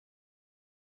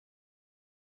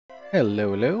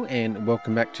Hello, and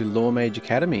welcome back to Lawmage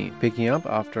Academy, picking up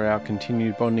after our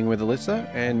continued bonding with Alyssa,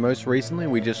 and most recently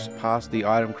we just passed the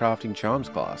item crafting charms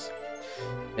class.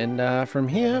 And from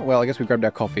here, well, I guess we grabbed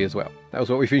our coffee as well. That was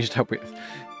what we finished up with.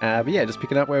 But yeah, just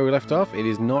picking up where we left off. It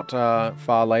is not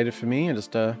far later for me. I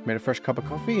just made a fresh cup of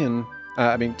coffee and,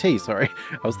 tea, sorry.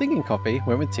 I was thinking coffee,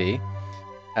 went with tea.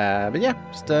 But yeah,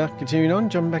 just continuing on,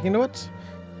 jumping back into it.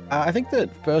 I think that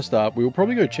first up, we will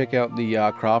probably go check out the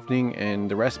crafting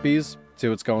and the recipes, see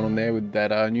what's going on there with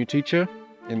that new teacher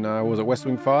in, was it West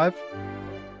Wing 5?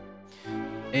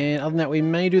 And other than that, we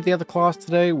may do the other class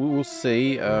today, we'll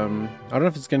see. I don't know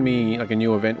if it's going to be like a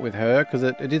new event with her, because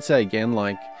it did say again,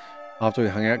 like, after we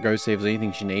hung out, go see if there's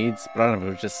anything she needs, but I don't know if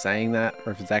it was just saying that,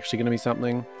 or if it's actually going to be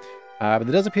something. But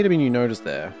there does appear to be new notice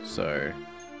there, so...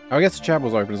 I guess the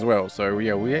chapel's open as well, so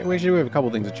yeah, we actually do have a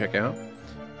couple things to check out.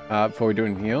 Before we do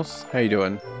anything else. How you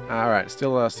doing? Alright,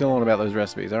 still on about those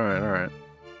recipes. Alright.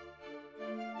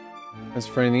 As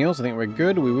for anything else, I think we're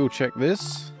good. We will check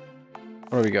this.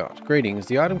 What have we got? Greetings.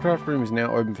 The item craft room is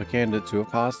now open for candidates who have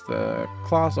passed the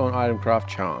class on item craft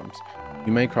charms.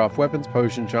 You may craft weapons,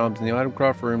 potion charms in the item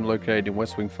craft room located in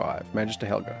West Wing 5. Magister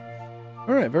Helga.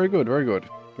 Alright, very good.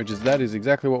 That is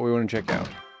exactly what we want to check out.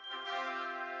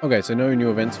 Okay, so no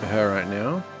new events for her right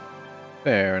now.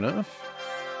 Fair enough.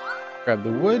 Grab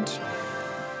the wood.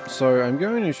 So I'm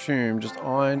going to assume just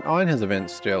iron. Iron has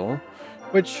events still,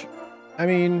 which, I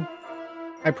mean,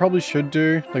 I probably should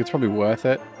do. Like, it's probably worth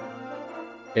it.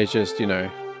 It's just, you know,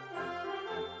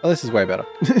 well, this is way better.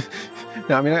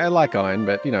 No, I mean, I like iron,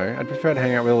 but, you know, I'd prefer to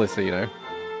hang out with Alyssa, you know.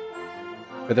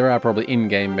 But there are probably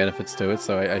in-game benefits to it,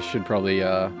 so I should probably, you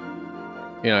know,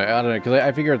 I don't know, because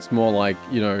I figure it's more like,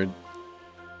 you know,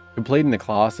 completing the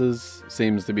classes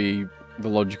seems to be the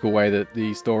logical way that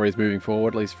the story is moving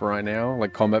forward, at least for right now.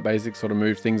 Like, combat basics sort of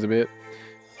move things a bit.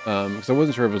 So I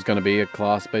wasn't sure if it was going to be a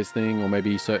class-based thing, or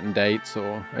maybe certain dates,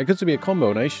 or... It could still be a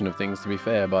combination of things, to be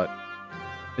fair, but...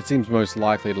 It seems most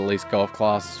likely to at least go off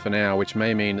classes for now, which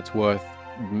may mean it's worth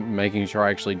making sure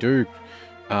I actually do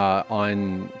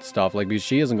iron stuff, like, because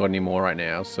she hasn't got any more right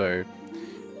now, so...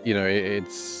 You know,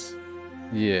 it's...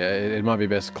 Yeah, it might be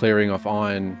best clearing off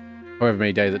iron however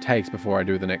many days it takes before I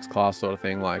do the next class sort of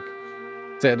thing, like...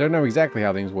 So I don't know exactly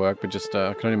how things work, but just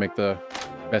can only make the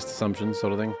best assumptions,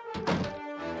 sort of thing.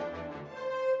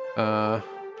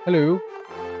 Hello.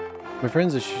 My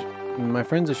friends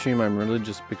assume I'm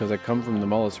religious because I come from the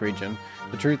Mollis region.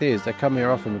 The truth is, I come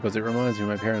here often because it reminds me of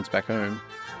my parents back home.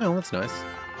 Oh, that's nice.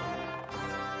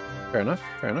 Fair enough.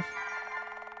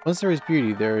 Once there is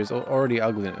beauty, there is already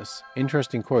ugliness.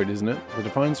 Interesting quote, isn't it? The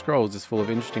Divine Scrolls is full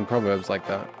of interesting proverbs like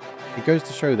that. It goes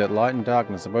to show that light and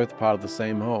darkness are both part of the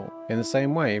same whole. In the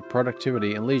same way,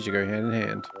 productivity and leisure go hand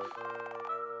in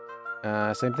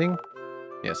hand. Same thing?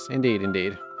 Yes, indeed.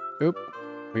 Oop.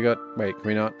 Wait, can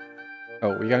we not?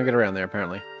 Oh, we can't get around there,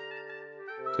 apparently.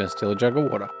 It's gonna steal a jug of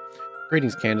water.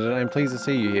 Greetings, candidate. I'm pleased to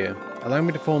see you here. Allow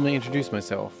me to formally introduce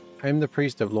myself. I am the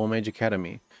priest of Lawmage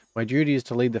Academy. My duty is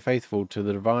to lead the faithful to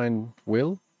the divine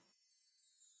will.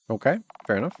 Okay,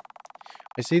 fair enough.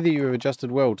 I see that you have adjusted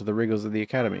well to the rigors of the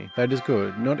Academy. That is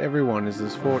good. Not everyone is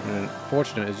as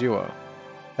fortunate as you are.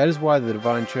 That is why the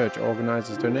Divine Church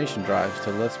organizes donation drives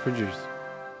to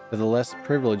the less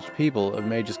privileged people of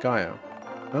Magusgaia.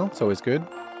 Well, it's always good.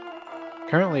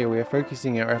 Currently, we are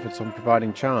focusing our efforts on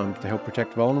providing charms to help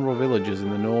protect vulnerable villages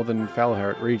in the northern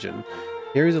Falharet region.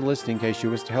 Here is a list in case you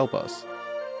wish to help us.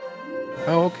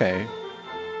 Oh, okay.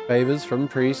 Favors from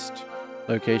priest.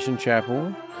 Location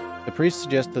chapel. The priest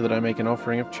suggested that I make an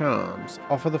offering of charms.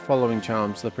 Offer the following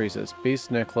charms to the priestess.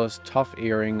 Beast necklace, tough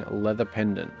earring, leather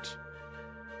pendant.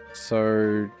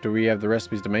 So, do we have the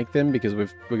recipes to make them because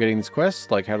we're getting this quest?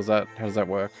 Like, how does that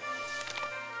work?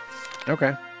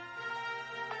 Okay.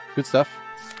 Good stuff.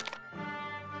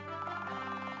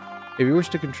 If you wish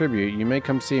to contribute, you may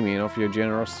come see me and offer your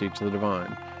generosity to the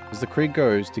divine. As the creed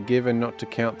goes, to give and not to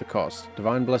count the cost.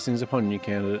 Divine blessings upon you,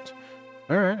 candidate.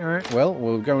 Alright. Well,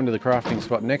 we'll go into the crafting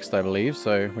spot next, I believe,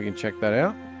 so we can check that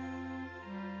out.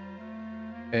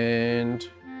 And,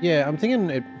 yeah, I'm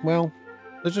thinking well,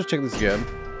 let's just check this again.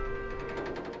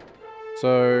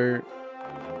 So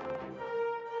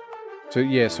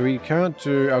yeah, so we can't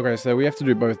do... Okay, so we have to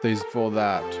do both these for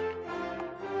that.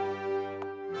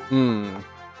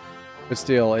 But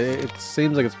still, it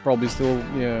seems like it's probably still,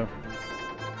 yeah...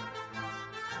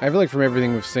 I feel like from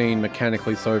everything we've seen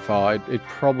mechanically so far, it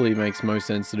probably makes most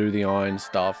sense to do the iron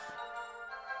stuff.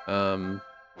 Because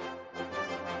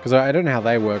I don't know how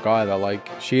they work either. Like,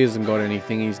 she hasn't got any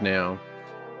thingies now.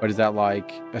 But is that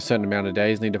like a certain amount of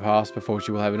days need to pass before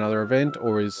she will have another event?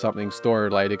 Or is something story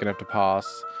related going to have to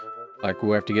pass Like,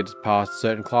 we'll have to get past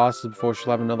certain classes before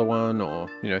she'll have another one, or,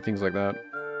 you know, things like that.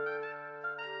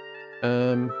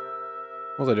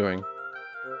 What was I doing?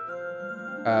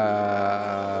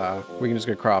 We can just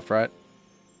go craft, right?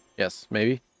 Yes,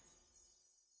 maybe.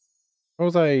 What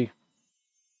was I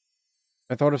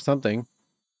thought of something.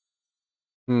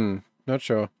 Not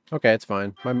sure. Okay, it's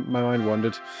fine. My mind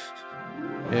wandered.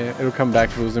 Yeah, it'll come back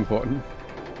if it was important.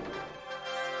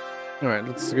 Alright,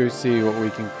 let's go see what we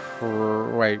can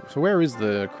wait, so where is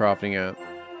the crafting at?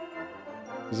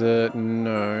 Is it...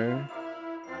 no.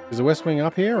 Is the West Wing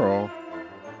up here, or...?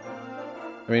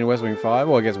 I mean, West Wing 5?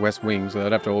 Well, I guess West Wing, so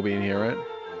they'd have to all be in here, right?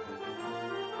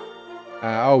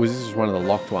 Oh, was this just one of the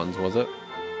locked ones, was it?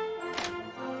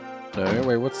 No,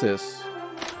 wait, what's this?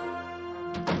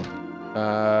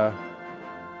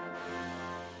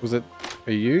 Was it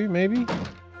a you, maybe?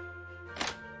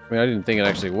 I mean, I didn't think it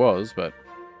actually was, but...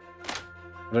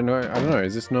 I don't know,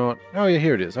 is this not... Oh yeah,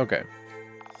 here it is, okay.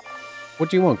 What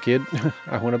do you want, kid?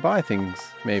 I want to buy things,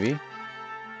 maybe.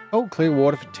 Oh, clear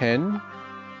water for 10.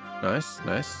 Nice,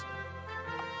 nice.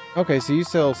 Okay, so you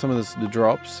sell some of the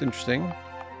drops, interesting.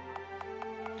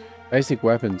 Basic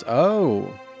weapons,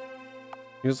 oh!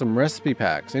 Here's some recipe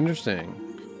packs, interesting.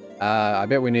 I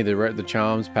bet we need the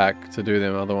charms pack to do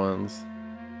them other ones.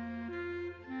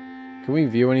 Can we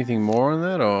view anything more on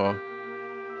that, or...?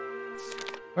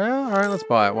 Well, alright, let's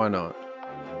buy it, why not?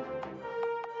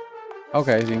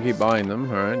 Okay, so you can keep buying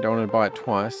them, alright, don't want to buy it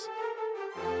twice.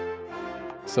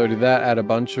 So did that add a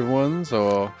bunch of ones,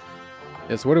 or...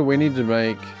 Yes, what do we need to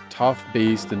make? Tough,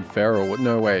 Beast, and Feral.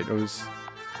 No, wait, it was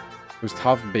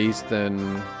Tough, Beast,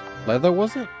 and Leather,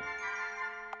 was it?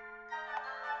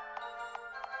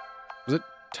 Was it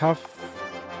Tough...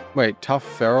 Wait, Tough,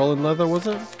 Feral, and Leather, was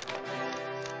it?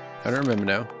 I don't remember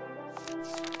now.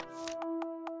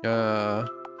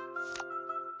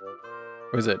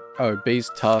 What is it? Oh,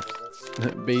 Beast, Tough,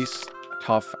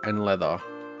 and Leather.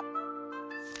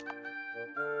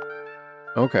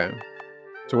 Okay.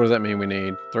 So what does that mean we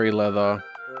need? 3 leather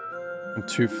and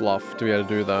 2 fluff to be able to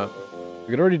do that. We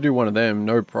could already do one of them,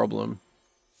 no problem.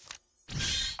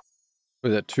 What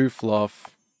is that? 2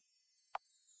 fluff,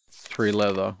 3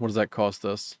 leather. What does that cost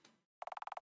us?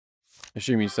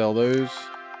 Assume you sell those.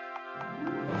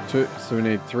 2, so we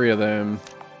need 3 of them.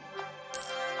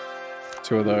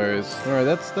 2 of those. Alright,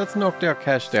 that's knocked our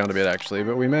cash down a bit actually,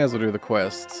 but we may as well do the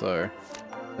quest, so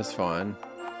that's fine.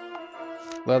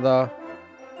 Leather.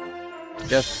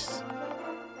 Yes.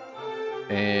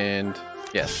 And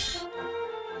yes.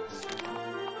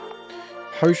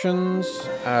 Potions.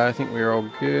 I think we're all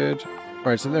good.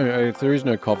 Alright, so there is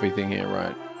no coffee thing here,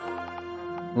 right?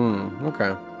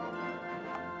 Okay.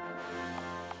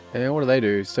 And what do they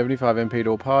do? 75 MP to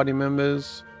all party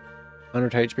members.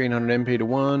 100 HP and 100 MP to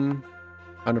 1.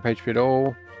 100 HP to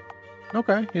all.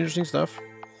 Okay, interesting stuff.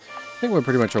 I think we're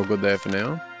pretty much all good there for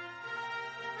now.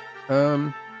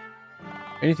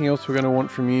 Anything else we're going to want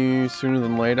from you sooner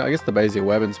than later? I guess the basic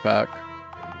weapons pack.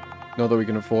 Not that we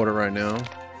can afford it right now.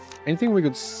 Anything we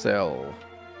could sell?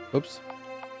 Oops.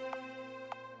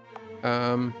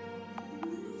 Well,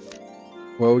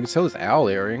 we could sell this owl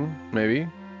earring, maybe.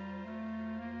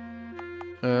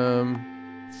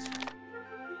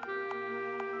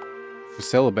 We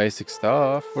sell the basic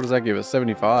stuff. What does that give us?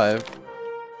 75.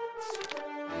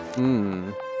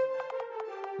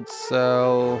 Let's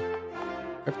sell...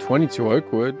 I have 22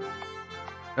 oak wood.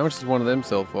 How much does one of them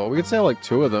sell for? We could sell like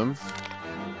 2 of them.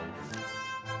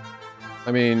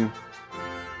 I mean...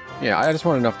 Yeah, I just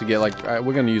want enough to get like...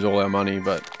 we're going to use all our money,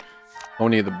 but... I'll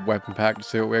need the weapon pack to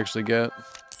see what we actually get.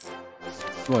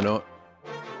 Why not?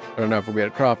 I don't know if we'll be able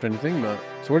to craft anything, but...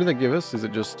 So what did that give us? Is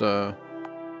it just, Okay,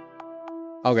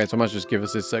 so it must just give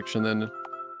us this section then.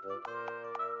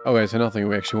 Okay, so nothing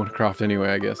we actually want to craft anyway,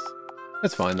 I guess.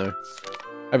 That's fine, though.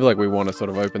 I feel like we want to sort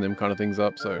of open them kind of things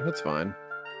up, so that's fine.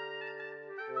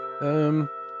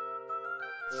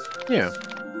 Yeah.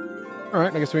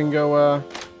 Alright, I guess we can go,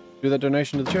 do that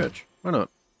donation to the church. Why not?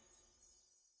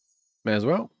 May as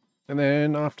well. And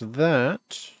then after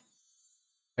that...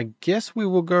 I guess we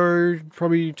will go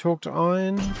probably talk to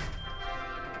Iron.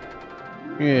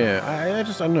 Yeah, I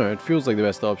don't know, it feels like the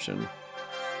best option.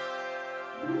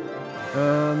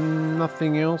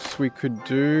 Nothing else we could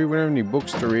do. We don't have any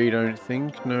books to read, I don't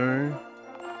think, no.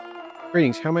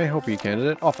 Greetings, how may I help you,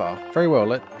 candidate? Offer. Very well,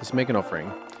 let us make an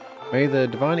offering. May the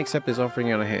divine accept this offering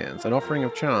in our hands, an offering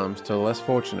of charms to the less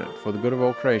fortunate, for the good of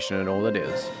all creation and all that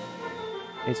is.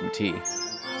 Need some tea.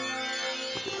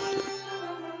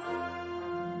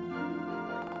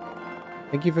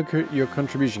 Thank you for your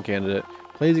contribution, candidate.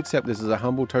 Please accept this as a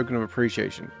humble token of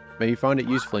appreciation. May you find it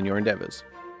useful in your endeavors.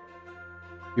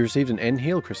 You received an End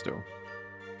Heal Crystal.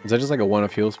 Is that just like a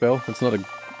one-off heal spell? It's not an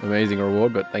amazing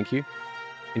reward, but thank you.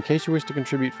 In case you wish to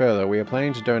contribute further, we are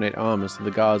planning to donate armors to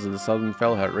the guards of the southern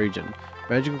Felhout region.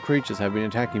 Magical creatures have been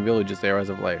attacking villages there as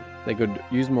of late. They could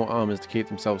use more armors to keep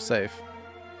themselves safe.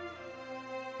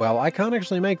 Well, I can't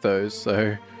actually make those,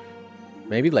 so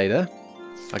maybe later.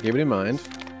 I'll keep it in mind.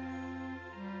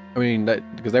 I mean,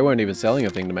 because they weren't even selling a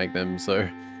thing to make them, so...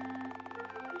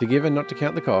 To give and not to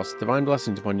count the cost. Divine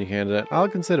blessings upon you, candidate. I'll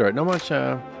consider it. Not much,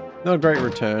 not a great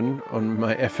return on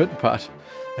my effort, but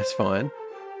that's fine.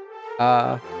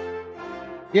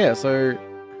 Yeah, so...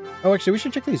 Oh, actually, we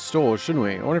should check these stores, shouldn't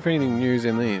we? I wonder if anything new's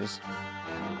in these.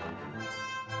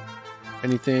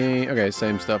 Anything... Okay,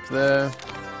 same stuff there.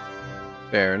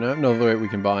 Fair enough. Not that we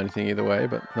can buy anything either way,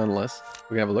 but nonetheless,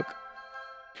 we can have a look.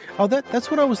 Oh,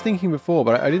 that's what I was thinking before,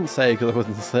 but I didn't say because I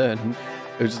wasn't certain.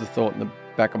 It was just a thought in the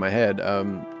back of my head.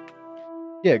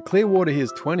 Yeah, clear water here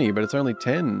is 20, but it's only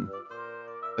 10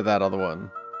 for that other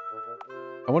one.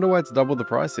 I wonder why it's double the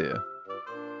price here.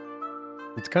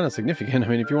 It's kind of significant. I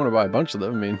mean, if you want to buy a bunch of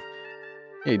them, I mean,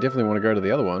 yeah, you definitely want to go to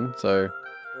the other one. So,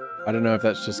 I don't know if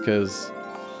that's just because...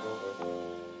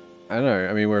 I don't know.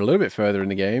 I mean, we're a little bit further in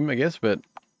the game, I guess, but...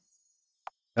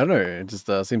 I don't know. It just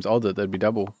seems odd that they'd be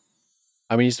double.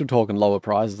 I mean, you're still talking lower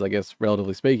prices, I guess,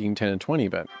 relatively speaking, 10 and 20,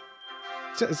 but...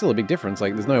 It's still a big difference.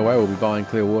 Like, there's no way we'll be buying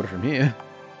clear water from here.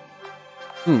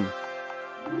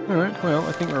 Alright, well,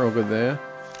 I think we're all good there.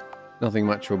 Nothing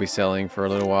much we'll be selling for a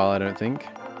little while, I don't think.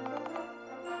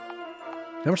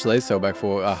 How much do they sell back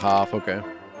for? Half, okay.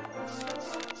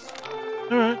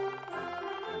 Alright.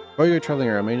 While you're traveling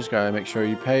around Magusgaia, make sure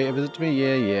you pay a visit to me.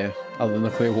 Yeah. Other than the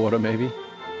clear water, maybe.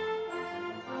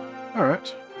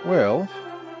 Alright, well...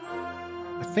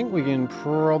 I think we can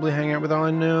probably hang out with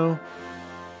Iron now.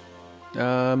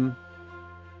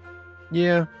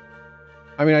 Yeah.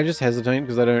 I mean, I just hesitate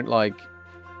because I don't like...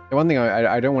 The one thing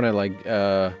I don't want to like...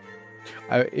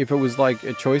 if it was like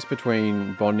a choice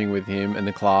between bonding with him and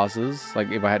the classes,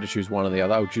 like if I had to choose one or the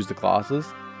other, I would choose the classes.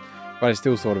 But I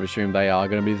still sort of assume they are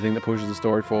going to be the thing that pushes the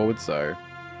story forward, so...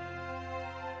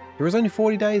 There was only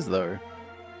 40 days, though.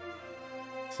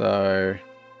 So...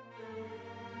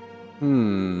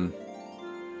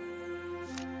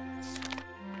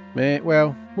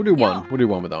 Well, we'll do one. We'll do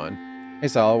one with Iron. Hey,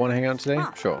 Sal, want to hang out today?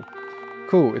 Sure.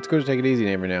 Cool, it's good to take it easy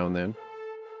every now and then.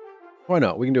 Why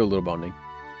not? We can do a little bonding.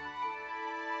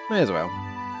 May as well.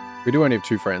 We do only have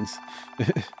 2 friends.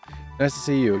 Nice to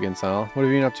see you again, Sal. What have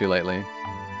you been up to lately?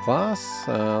 Class?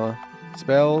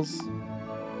 Spells?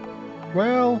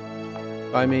 Well,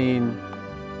 I mean...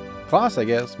 Class, I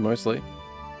guess, mostly.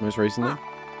 Most recently.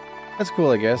 That's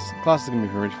cool, I guess. Class is going to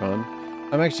be pretty fun.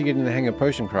 I'm actually getting the hang of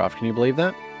potion craft. Can you believe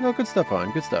that? No, good stuff,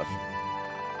 Iron. Good stuff.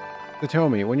 So tell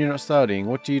me, when you're not studying,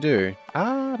 what do you do?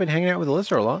 I've been hanging out with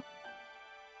Alyssa a lot.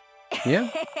 Yeah?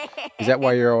 Is that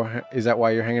why you're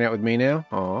hanging out with me now?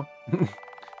 Aw.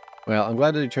 Well, I'm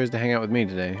glad that you chose to hang out with me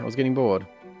today. I was getting bored.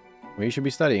 Well, you should be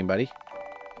studying, buddy.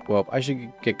 Well, I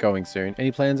should get going soon.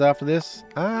 Any plans after this?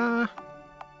 Well,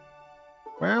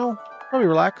 probably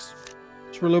relax.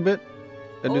 Just for a little bit.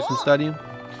 Then do some studying.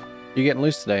 You're getting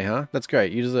loose today, huh? That's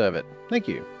great. You deserve it. Thank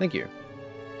you. Thank you.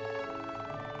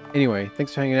 Anyway,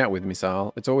 thanks for hanging out with me,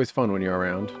 Sal. It's always fun when you're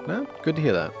around. No? Good to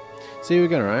hear that. See you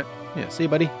again, alright? Yeah, see you,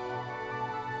 buddy.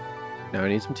 Now I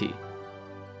need some tea.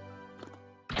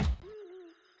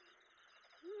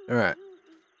 Alright.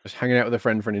 Just hanging out with a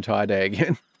friend for an entire day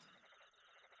again.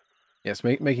 Yes,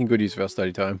 making good use of our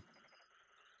study time.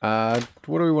 What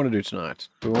do we want to do tonight?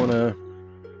 Do we want to...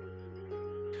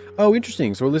 Oh,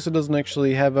 interesting. So Alyssa doesn't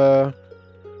actually have a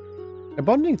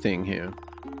bonding thing here.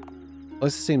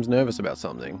 Alyssa seems nervous about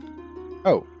something.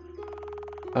 Oh.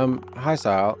 Hi,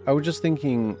 Sal. I was just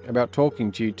thinking about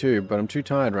talking to you too, but I'm too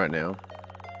tired right now.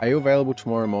 Are you available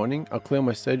tomorrow morning? I'll clear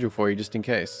my schedule for you just in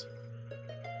case.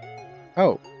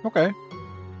 Oh, okay.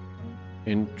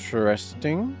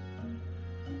 Interesting.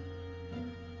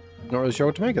 Not really sure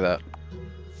what to make of that.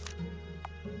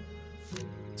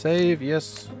 Save,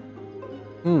 yes.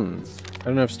 I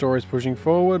don't know if story's pushing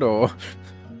forward or...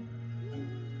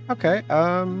 Okay,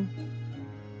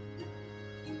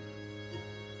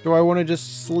 do I want to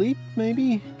just sleep,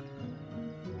 maybe?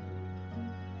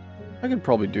 I could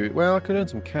probably do... Well, I could earn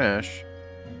some cash.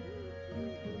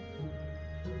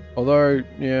 Although,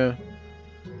 yeah...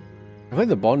 I think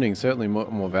the bonding's certainly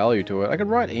more value to it. I could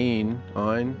write Ein.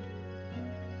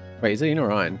 Wait, is it Ein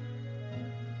or Ein?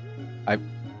 I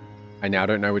now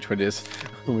don't know which one it is.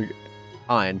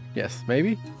 Ein, yes,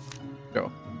 maybe?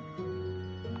 Sure.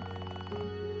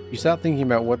 You start thinking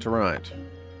about what to write.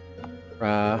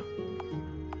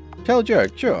 Tell a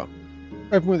joke, sure.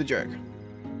 Open with a joke.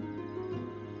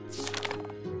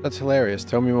 That's hilarious.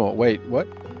 Tell me more. Wait, what?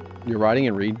 You're writing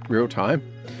in real time?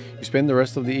 You spend the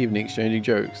rest of the evening exchanging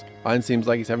jokes. Iron seems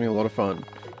like he's having a lot of fun.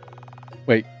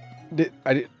 Wait,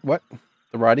 what?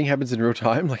 The writing happens in real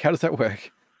time? Like, how does that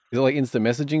work? Is it like instant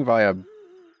messaging via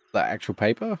the actual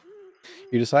paper?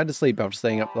 You decide to sleep after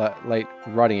staying up late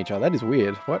writing each other. That is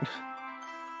weird. What?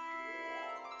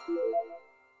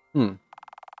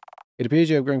 It appears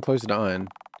you have grown closer to Iron.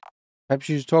 Perhaps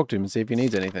you should talk to him and see if he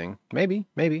needs anything. Maybe.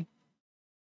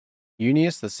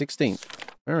 Junius the 16th.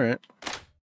 Alright.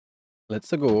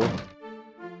 Let's go.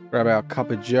 Grab our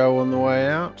cup of joe on the way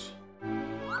out.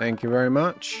 Thank you very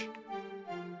much.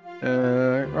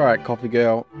 Alright, coffee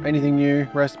girl. Anything new?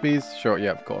 Recipes? Sure,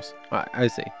 yeah, of course. Alright, I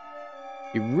see.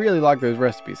 You really like those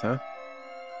recipes, huh?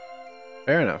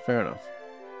 Fair enough. So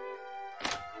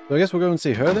I guess we'll go and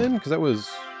see her then, because that was...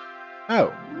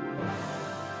 Oh.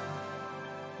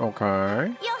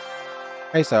 Okay.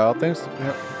 Hey Sal, thanks for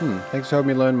helping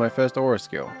me learn my first aura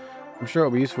skill. I'm sure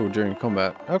it'll be useful during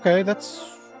combat. Okay, that's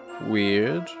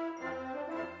weird.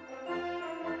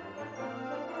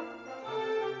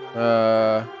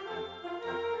 Okay,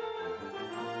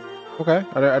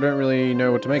 I don't really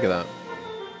know what to make of that.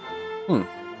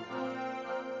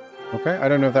 Okay, I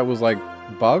don't know if that was like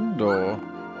bugged or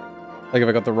like if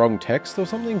I got the wrong text or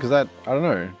something, because that, I don't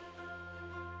know.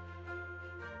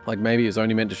 Like maybe it's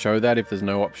only meant to show that if there's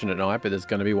no option at night, but there's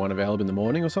going to be one available in the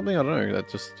morning or something. I don't know. That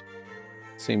just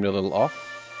seemed a little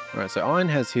off. Alright, so Iron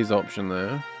has his option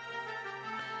there.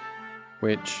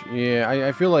 Which, yeah,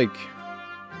 I feel like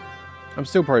I'm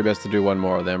still probably best to do one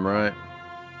more of them, right?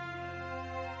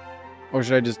 Or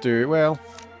should I just do, well...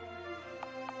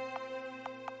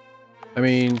 I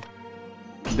mean,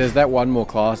 there's that one more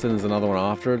class and there's another one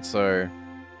after it, so...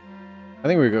 I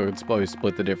think we could probably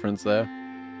split the difference there.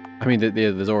 I mean,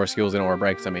 there's aura skills and aura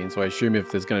breaks, I mean, so I assume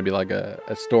if there's going to be like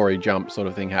a story jump sort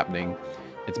of thing happening,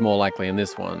 it's more likely in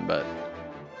this one, but...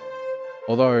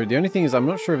 Although, the only thing is, I'm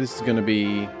not sure if this is going to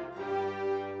be...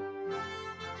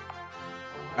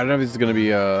 I don't know if this is going to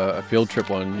be a field trip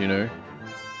one, you know?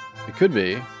 It could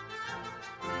be.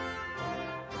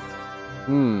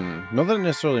 Not that it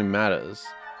necessarily matters.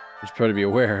 Just try to be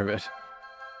aware of it.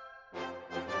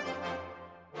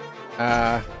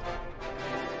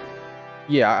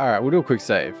 Yeah, alright, we'll do a quick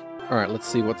save. Alright, let's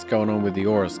see what's going on with the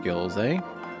aura skills, eh?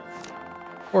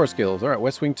 Aura skills, alright,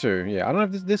 West Wing 2. Yeah, I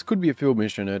don't know if this could be a field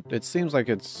mission. It seems like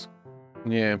it's...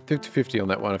 Yeah, 50-50 on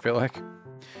that one, I feel like.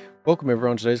 Welcome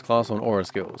everyone to today's class on aura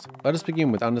skills. Let us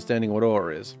begin with understanding what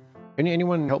aura is. Can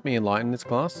anyone help me enlighten this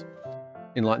class?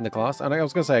 Enlighten the class? And I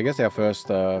was going to say, I guess our first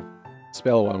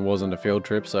spell one wasn't a field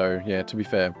trip, so yeah, to be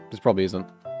fair, this probably isn't.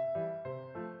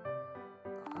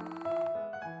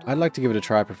 I'd like to give it a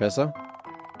try, Professor.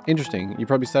 Interesting. You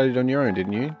probably studied on your own,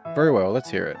 didn't you? Very well,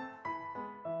 let's hear it.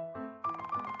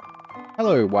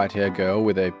 Hello, white-haired girl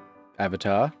with a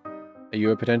avatar. Are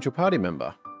you a potential party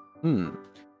member?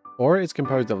 Aura is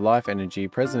composed of life energy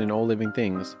present in all living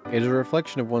things. It is a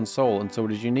reflection of one's soul, and so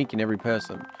it is unique in every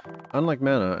person. Unlike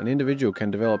mana, an individual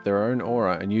can develop their own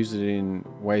aura and use it in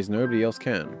ways nobody else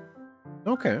can.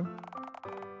 Okay.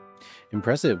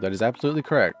 Impressive, that is absolutely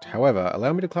correct. However,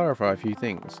 allow me to clarify a few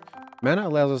things. Mana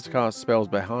allows us to cast spells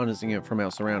by harnessing it from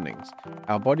our surroundings.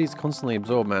 Our bodies constantly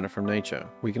absorb mana from nature.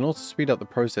 We can also speed up the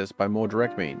process by more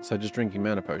direct means, such as drinking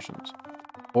mana potions.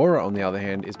 Aura, on the other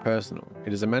hand, is personal.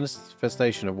 It is a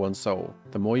manifestation of one's soul.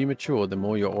 The more you mature, the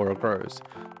more your aura grows.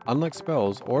 Unlike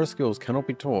spells, aura skills cannot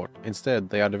be taught. Instead,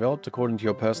 they are developed according to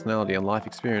your personality and life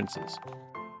experiences.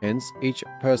 Hence, each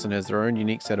person has their own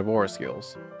unique set of aura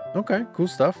skills. Okay, cool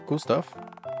stuff, cool stuff.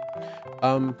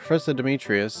 Professor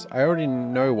Demetrius, I already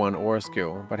know one aura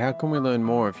skill, but how can we learn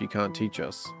more if you can't teach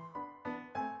us?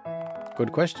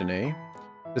 Good question, eh?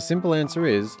 The simple answer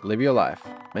is, live your life.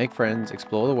 Make friends,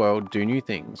 explore the world, do new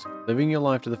things. Living your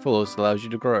life to the fullest allows you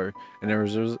to grow, and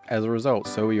as a result,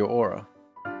 so will your aura.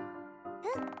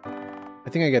 I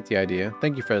think I get the idea.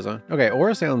 Thank you, Freza. Okay,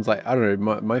 aura sounds like, I don't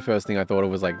know, my first thing I thought of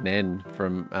was like Nen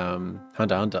from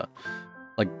Hunter x Hunter.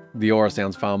 Like, the aura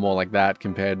sounds far more like that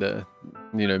compared to,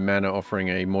 you know, mana offering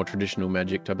a more traditional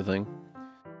magic type of thing.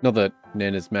 Not that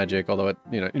Nen is magic, although it,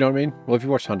 you know what I mean? Well, if you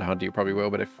watch Hunter x Hunter, you probably will,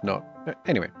 but if not...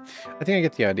 Anyway, I think I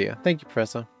get the idea. Thank you,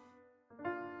 Professor.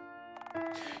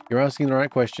 You're asking the right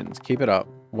questions. Keep it up.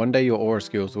 One day your aura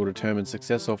skills will determine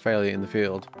success or failure in the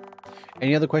field.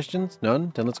 Any other questions?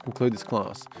 None? Then let's conclude this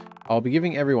class. I'll be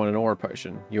giving everyone an aura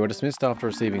potion. You are dismissed after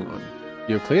receiving one.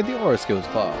 You have cleared the aura skills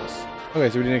class. Okay,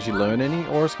 so we didn't actually learn any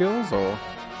aura skills, or...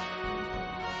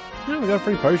 No, we got a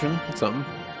free potion. That's something.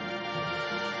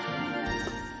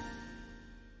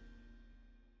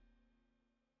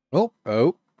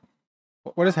 Oh.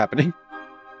 What is happening?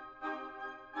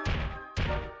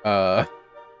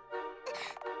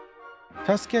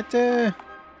 Kaskete?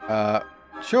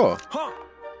 Sure.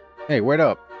 Hey, wait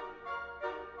up.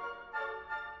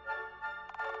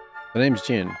 The name's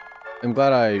Jin. I'm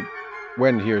glad I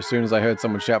went here as soon as I heard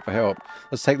someone shout for help.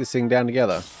 Let's take this thing down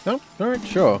together. No? Alright,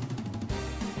 sure.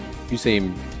 You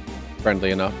seem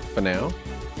friendly enough for now.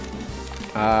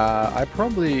 I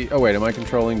probably... Oh wait, am I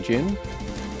controlling Jin?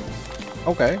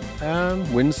 Okay.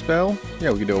 Wind spell?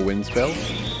 Yeah, we could do a wind spell.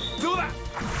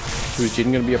 So is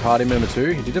Jin going to be a party member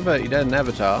too? He did an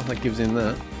avatar that gives him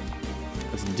that.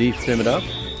 Let's defim it up.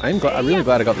 I'm really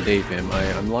glad I got the defim.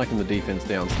 I'm liking the defense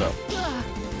down stuff.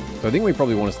 So I think we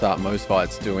probably want to start most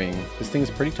fights doing... This thing's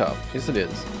pretty tough. Yes, it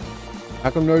is. How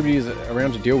come nobody is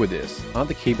around to deal with this? Aren't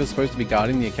the keepers supposed to be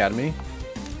guarding the academy?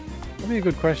 That'd be a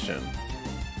good question.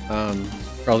 I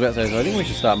was about to say, so I think we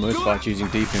should start most fights using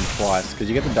defense twice, because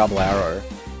you get the double arrow.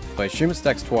 So I assume it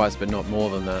stacks twice, but not more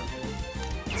than that.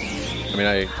 I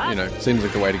mean, you know, seems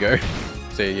like the way to go.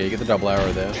 So yeah, you get the double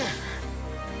arrow there.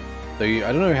 So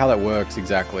I don't know how that works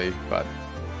exactly, but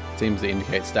it seems to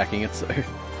indicate stacking it, so...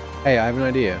 Hey, I have an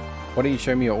idea. Why don't you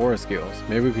show me your aura skills?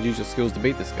 Maybe we could use your skills to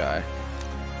beat this guy.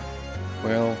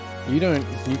 Well, you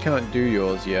can't do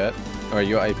yours yet. Alright,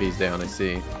 your AP's down, I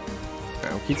see.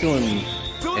 Alright, we'll keep doing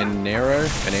an arrow?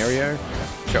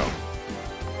 Sure.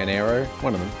 An arrow?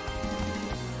 One of them.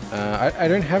 I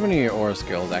don't have any aura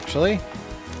skills, actually.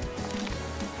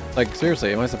 Like,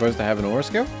 seriously, am I supposed to have an aura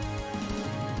skill?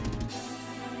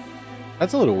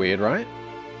 That's a little weird, right?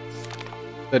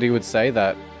 That he would say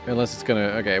that, unless it's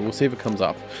gonna... Okay, we'll see if it comes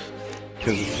up.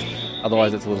 Because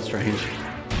otherwise it's a little strange.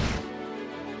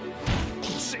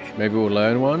 Maybe we'll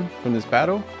learn one from this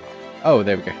battle? Oh,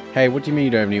 there we go. Hey, what do you mean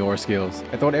you don't have any aura skills?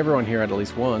 I thought everyone here had at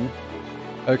least one.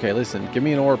 Okay, listen, give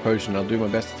me an aura potion. I'll do my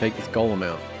best to take this golem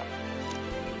out.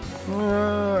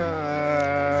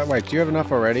 Wait, do you have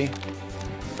enough already?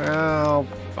 Well,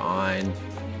 fine.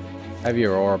 Have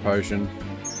your aura potion.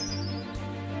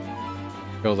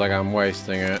 Feels like I'm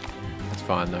wasting it. It's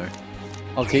fine though.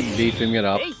 I'll keep defending it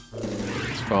up.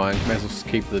 It's fine. May as well just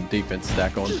keep the defense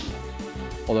stack on.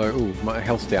 Although, ooh, my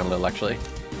health's down a little actually.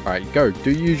 Alright, go.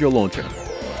 Do use your launcher.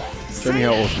 Show me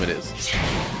how awesome it is.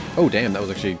 Oh damn, that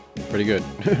was actually pretty good.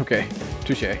 Okay,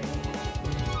 touche. That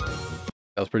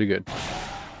was pretty good.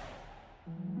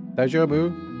 Deja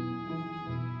vu.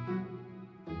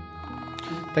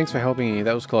 Thanks for helping me,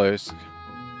 that was close.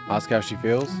 Ask how she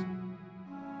feels.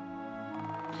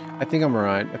 I think I'm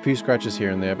alright. A few scratches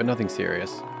here and there, but nothing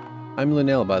serious. I'm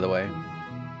Linnell, by the way.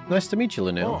 Nice to meet you,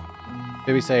 Linnell.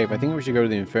 To be safe, I think we should go to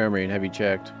the infirmary and have you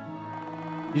checked.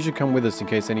 You should come with us in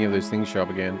case any of those things show up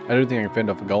again. I don't think I can fend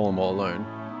off a golem all alone.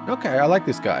 Okay, I like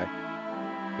this guy.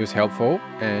 He was helpful,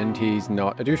 and he's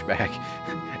not a douchebag.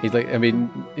 He's like, I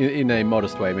mean, in a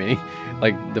modest way, meaning,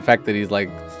 like, the fact that he's, like,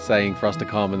 saying for us to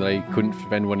come and that he couldn't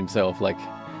defend one himself, like,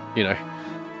 you know,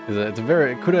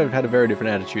 it could have had a very different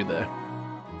attitude there.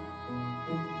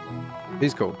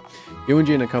 He's cool. You and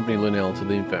Jin accompany Linnell to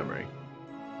the infirmary.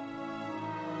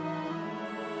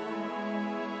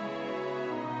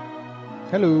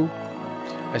 Hello.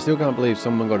 I still can't believe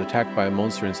someone got attacked by a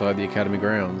monster inside the academy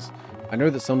grounds. I know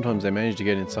that sometimes they manage to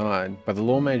get inside, but the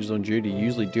Lawmages on duty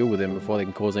usually deal with them before they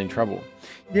can cause any trouble.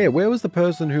 Yeah, where was the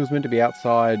person who was meant to be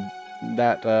outside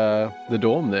that, the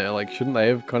dorm there? Like, shouldn't they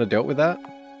have kind of dealt with that?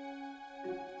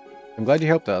 I'm glad you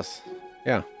helped us.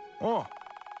 Yeah. Oh.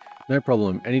 No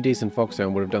problem. Any decent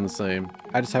foxhound would have done the same.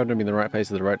 I just happened to be in the right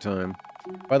place at the right time.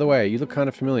 By the way, you look kind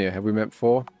of familiar. Have we met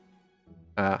before?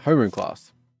 Homeroom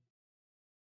class.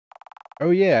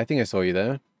 Oh yeah, I think I saw you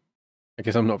there. I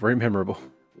guess I'm not very memorable.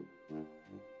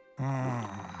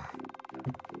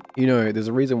 You know, there's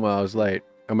a reason why I was late.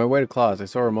 On my way to class, I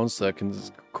saw a monster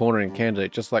cornering a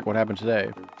candidate just like what happened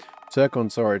today. Zircon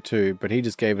saw it too, but he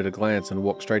just gave it a glance and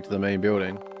walked straight to the main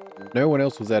building. No one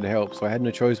else was there to help, so I had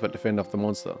no choice but to fend off the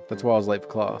monster. That's why I was late for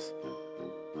class.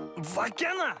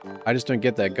 I just don't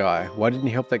get that guy. Why didn't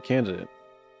he help that candidate?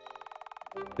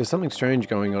 There's something strange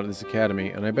going on at this academy,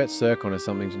 and I bet Zircon has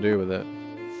something to do with it.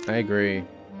 I agree.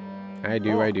 I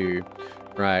do.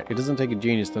 Right, it doesn't take a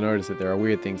genius to notice that there are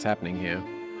weird things happening here.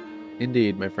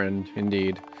 Indeed, my friend,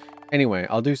 indeed. Anyway,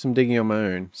 I'll do some digging on my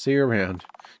own. See you around.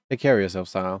 Take care of yourself,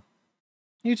 Sile.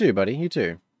 You too, buddy, you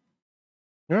too.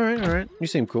 Alright. You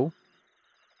seem cool.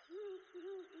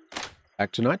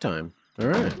 Back to nighttime.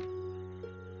 Alright.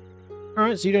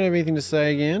 Alright, so you don't have anything to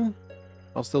say again?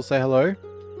 I'll still say hello.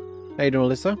 How you doing,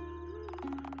 Alyssa?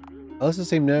 Alyssa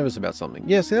seemed nervous about something.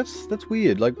 Yeah, see, that's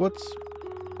weird. Like, what's...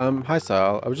 hi,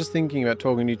 Sal. I was just thinking about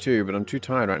talking to you too, but I'm too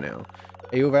tired right now.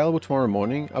 Are you available tomorrow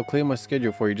morning? I'll clear my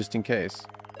schedule for you just in case.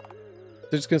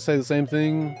 They're just gonna say the same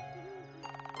thing?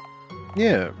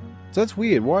 Yeah. So that's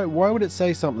weird. Why would it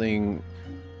say something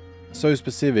so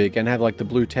specific and have like the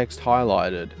blue text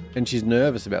highlighted, and she's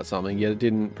nervous about something, yet it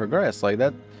didn't progress. Like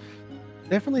that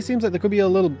definitely seems like there could be a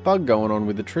little bug going on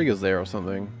with the triggers there or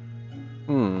something.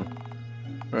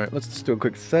 Alright, let's just do a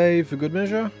quick save for good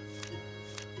measure.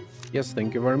 Yes,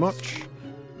 thank you very much.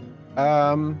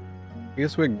 I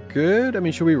guess we're good. I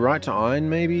mean, should we write to Iron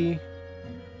maybe?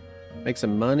 Make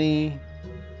some money?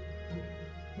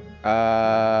 Do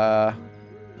I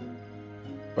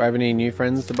have any new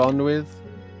friends to bond with?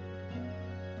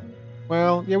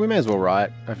 Well, yeah, we may as well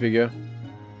write, I figure.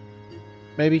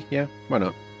 Maybe, yeah, why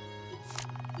not?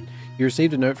 You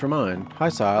received a note from Iron. Hi,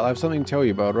 Sile, I have something to tell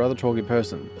you, but I'd rather talk in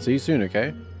person. See you soon,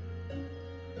 okay?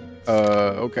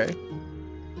 Okay.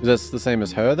 Is that the same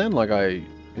as her then? Like,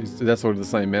 is that sort of the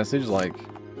same message? Like,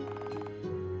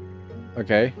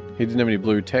 okay. He didn't have any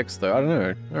blue text, though. I don't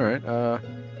know. Alright,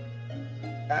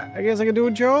 I guess I can do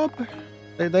a job?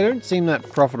 They don't seem that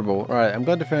profitable. Alright, I'm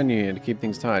glad to find you here to keep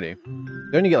things tidy.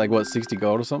 You only get like, what, 60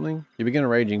 gold or something? You begin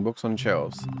arranging books on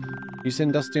shelves. You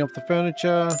send dusting off the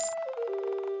furniture.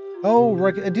 Oh,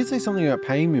 right, it did say something about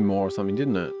paying me more or something,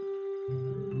 didn't it?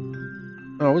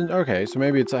 Oh, it wasn't, okay, so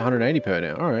maybe it's 180 per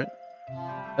now. Alright.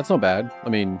 That's not bad. I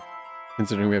mean,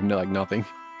 considering we have like nothing.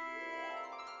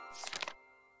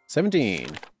 17.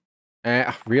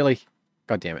 Really?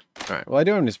 God damn it. Alright, well I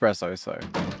do have an espresso, so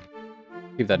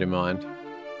keep that in mind.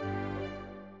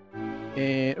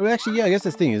 And, well actually, yeah, I guess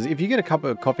this thing is, if you get a cup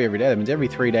of coffee every day, that means every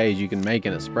 3 days you can make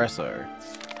an espresso.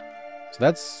 So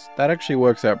that actually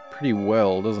works out pretty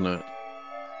well, doesn't it?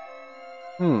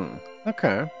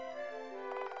 Okay.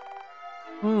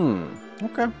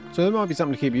 Okay. So that might be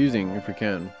something to keep using if we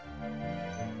can.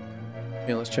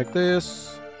 Yeah, let's check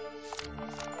this.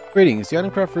 Greetings, the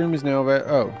item craft room is now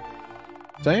oh.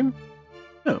 Same?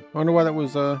 Oh, I wonder why that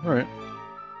was, alright.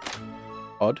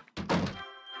 Odd.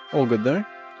 All good though.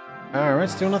 Alright,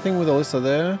 still nothing with Alyssa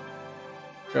there.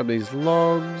 Grab these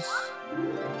logs.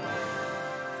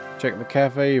 Check the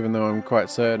cafe, even though I'm quite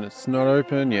certain it's not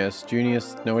open. Yes,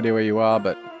 Junius, no idea where you are,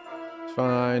 but it's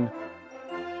fine.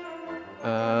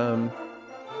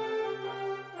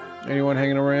 Anyone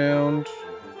hanging around?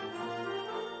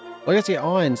 Well, I guess, yeah,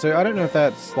 Iron. So I don't know if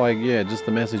that's like, yeah, just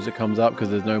the message that comes up because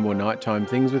there's no more nighttime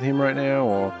things with him right now,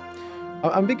 or...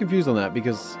 I'm a bit confused on that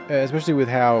because, especially with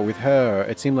how, with her,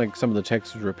 it seemed like some of the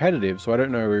text was repetitive, so I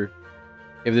don't know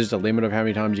if there's a limit of how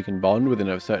many times you can bond within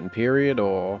a certain period,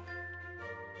 or...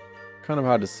 Kind of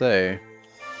hard to say.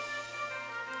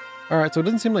 Alright, so it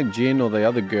doesn't seem like Jin or the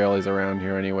other girl is around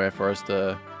here anywhere for us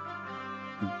to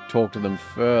talk to them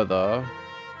further.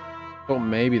 Thought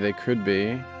maybe they could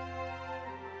be.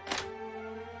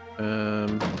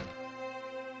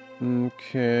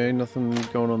 Okay, nothing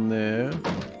going on there.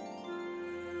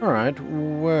 Alright,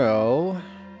 well...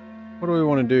 What do we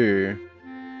want to do?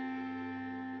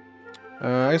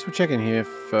 I guess we'll check in here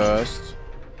first.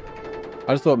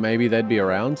 I just thought maybe they'd be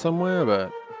around somewhere,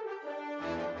 but...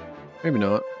 Maybe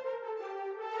not.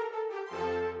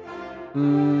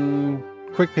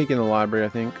 Quick peek in the library, I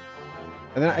think.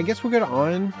 And then I guess we'll go to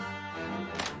Iron.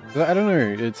 I don't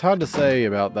know, it's hard to say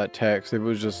about that text. If it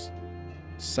was just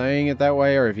saying it that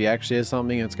way, or if he actually has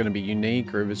something that's going to be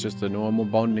unique, or if it's just a normal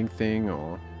bonding thing,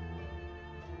 or...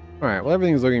 Alright, well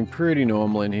everything's looking pretty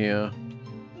normal in here.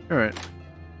 Alright.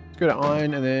 Let's go to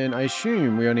Iron, and then I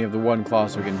assume we only have the one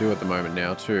class we can do at the moment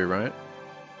now too, right?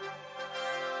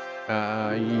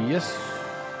 Yes.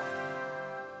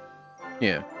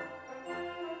 Yeah.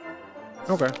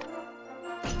 Okay.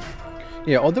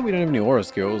 Yeah, odd that we don't have any aura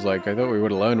skills. Like, I thought we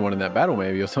would have learned one in that battle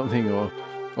maybe, or something,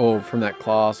 or from that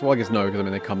class. Well, I guess no, because I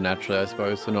mean they come naturally, I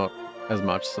suppose, so not as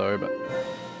much so, but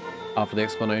after the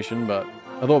explanation. But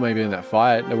I thought maybe in that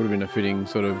fight that would have been a fitting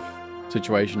sort of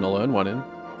situation to learn one in.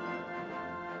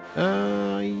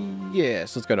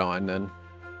 Yes, let's go to Iron then.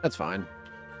 That's fine.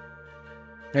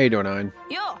 How you doing, Iron?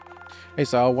 Yo. Hey,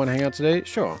 Sal, want to hang out today?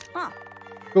 Sure. Huh.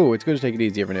 Cool, it's good to take it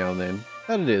easy every now and then.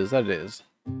 That it is, that it is.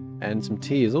 And some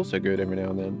tea is also good every now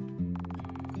and then.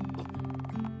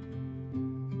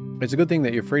 It's a good thing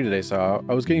that you're free today, Sal.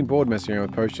 I was getting bored messing around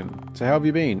with Potion. So how have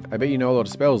you been? I bet you know a lot of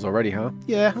spells already, huh?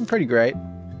 Yeah, I'm pretty great.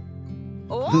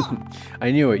 Oh.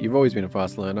 I knew it, you've always been a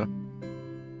fast learner.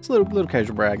 It's a little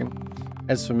casual bragging.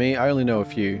 As for me, I only know a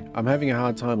few. I'm having a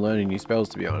hard time learning new spells,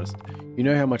 to be honest. You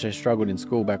know how much I struggled in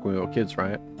school back when we were kids,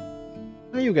 right?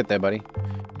 Oh, you'll get there, buddy.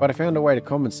 But I found a way to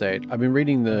compensate. I've been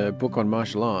reading the book on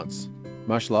martial arts.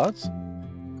 Martial arts?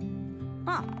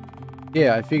 Huh.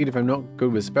 Yeah, I figured if I'm not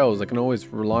good with spells, I can always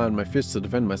rely on my fists to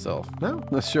defend myself. No?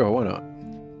 Sure, why not?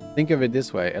 Think of it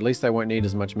this way, at least I won't need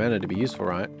as much mana to be useful,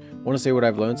 right? Want to see what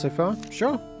I've learned so far?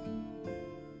 Sure.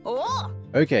 Oh.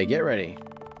 Okay, get ready.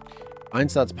 Ein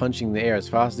starts punching the air as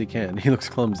fast as he can. He looks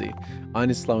clumsy. Ein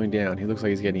is slowing down. He looks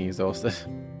like he's getting exhausted.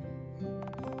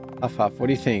 Huff Huff, what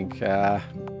do you think?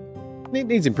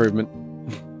 Needs improvement.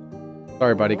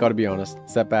 Sorry, buddy, gotta be honest.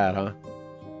 It's that bad, huh?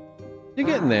 You're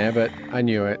getting there, but I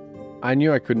knew it. I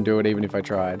knew I couldn't do it even if I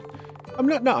tried.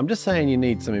 I'm just saying you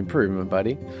need some improvement,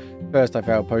 buddy. First I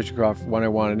failed Potioncraft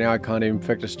 101 and now I can't even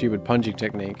perfect a stupid punching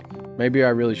technique. Maybe I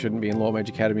really shouldn't be in Lawmage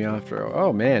Academy after all.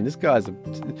 Oh man, this guy's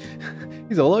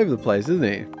he's all over the place, isn't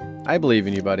he? I believe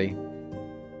in you, buddy.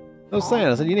 I was saying,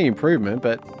 I said you need improvement,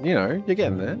 but you know, you're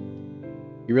getting there.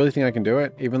 You really think I can do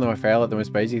it? Even though I fail at the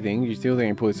most basic things, you still think I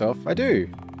can pull this off? I do.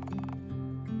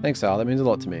 Thanks, Sal. That means a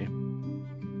lot to me.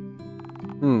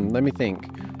 Let me think.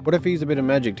 What if I use a bit of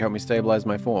magic to help me stabilize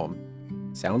my form?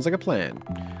 Sounds like a plan.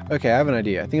 Okay, I have an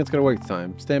idea. I think it's gonna work this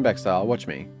time. Stand back, Sal. Watch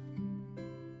me.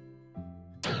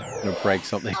 I'm gonna break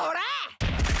something.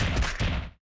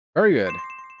 Very good.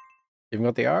 Even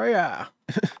got the aria.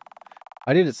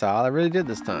 I did it, Sal. I really did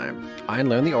this time. I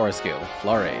learned the aura skill.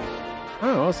 Flurry.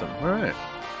 Oh, awesome. Alright.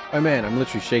 Oh man, I'm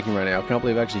literally shaking right now. I can't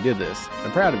believe I actually did this.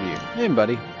 I'm proud of you. Hey,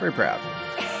 buddy. Very proud.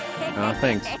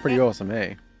 Thanks. Pretty awesome,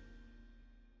 hey.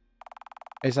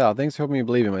 Hey Sal, thanks for helping me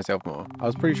believe in myself more. I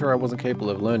was pretty sure I wasn't capable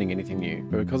of learning anything new,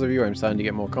 but because of you I'm starting to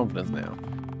get more confidence now.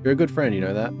 You're a good friend, you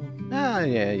know that?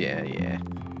 Yeah.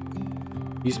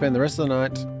 You spend the rest of the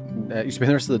night, you spend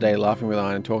the rest of the day laughing with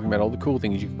Iron and talking about all the cool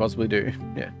things you could possibly do.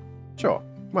 Yeah, sure,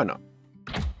 why not?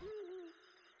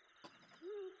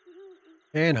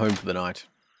 And home for the night.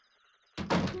 Do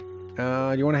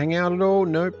you want to hang out at all?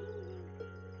 Nope.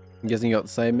 I'm guessing you got the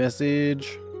same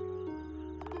message.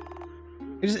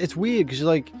 It's weird because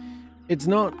like, it's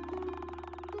not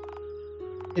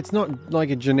like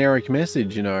a generic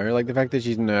message, you know, like the fact that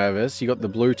she's nervous, you got the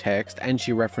blue text and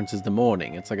she references the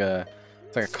morning. It's like a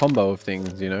combo of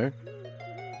things, you know.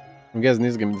 I'm guessing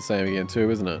this is gonna be the same again too,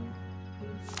 isn't it?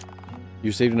 You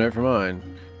received a note from mine.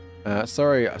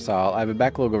 Sorry, Sal, I have a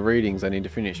backlog of readings I need to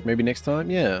finish. Maybe next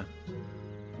time? Yeah.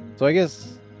 So I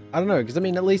guess, I don't know, because I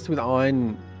mean, at least with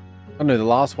Ein, I don't know, the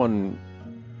last one,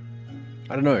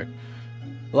 I don't know.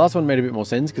 The last one made a bit more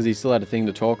sense because he still had a thing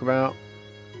to talk about.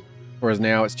 Whereas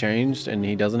now it's changed and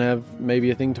he doesn't have maybe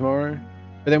a thing tomorrow.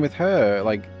 But then with her,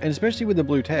 like, and especially with the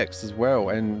blue text as well,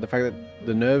 and the fact that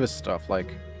the nervous stuff,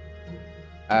 like,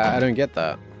 I don't get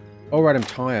that. Oh right, I'm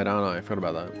tired, aren't I? I forgot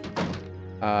about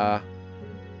that.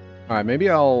 Alright, maybe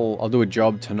I'll do a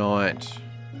job tonight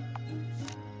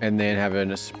and then have an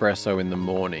espresso in the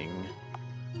morning.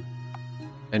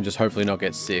 And just hopefully not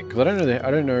get sick. Because I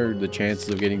don't know the chances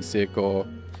of getting sick or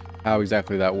how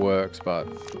exactly that works, but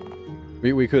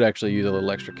we could actually use a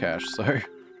little extra cash, so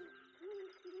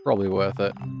probably worth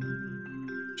it.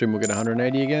 Assume we'll get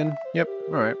 180 again. Yep.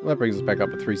 All right. Well, that brings us back up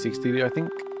at 360, I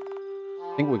think.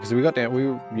 Because we got down. We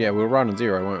were right on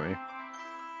zero, weren't we?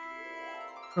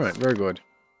 All right. Very good.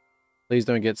 Please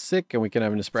don't get sick, and we can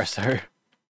have an espresso.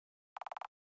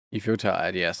 You feel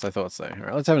tired? Yes, I thought so. All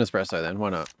right. Let's have an espresso then. Why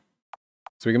not?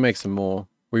 So we can make some more.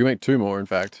 We can make 2 more, in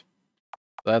fact.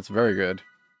 That's very good.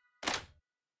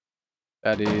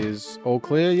 That is all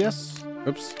clear, yes?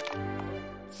 Oops.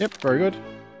 Yep, very good.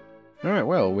 Alright,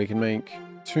 well, we can make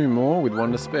 2 more with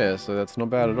 1 to spare, so that's not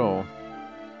bad at all.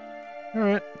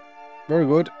 Alright, very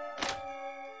good.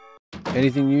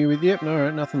 Anything new with... Yep, no,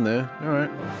 alright, nothing there.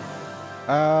 Alright.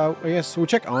 I guess we'll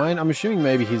check Iron. I'm assuming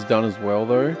maybe he's done as well,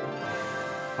 though.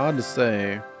 Hard to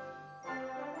say.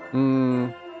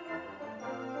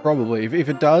 Probably. If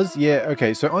it does, yeah,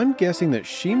 okay. So I'm guessing that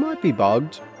she might be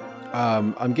bugged.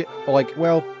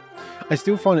 Well, I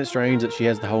still find it strange that she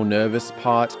has the whole nervous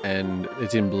part and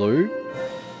it's in blue.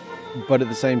 But at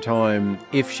the same time,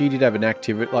 if she did have a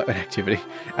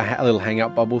little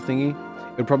hang-up bubble thingy,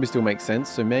 it would probably still make sense.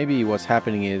 So maybe what's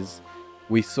happening is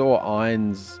we saw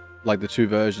Iron's, like the 2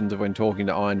 versions of when talking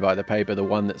to Iron via the paper, the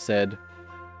one that said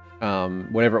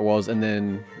whatever it was, and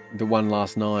then the one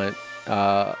last night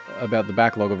about the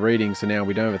backlog of readings, so now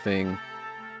we don't have a thing.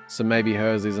 So maybe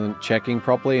hers isn't checking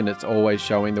properly and it's always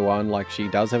showing the one like she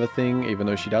does have a thing even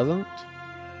though she doesn't.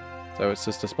 So it's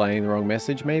just displaying the wrong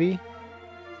message maybe?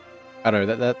 I don't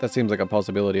know, that seems like a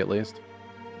possibility at least.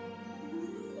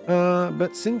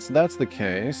 But since that's the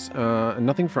case,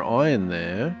 nothing for Iron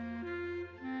there.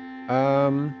 I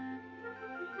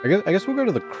guess we'll go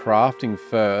to the crafting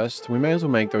first. We may as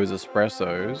well make those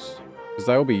espressos, because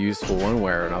they will be useful one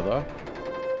way or another.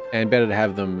 And better to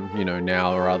have them, you know,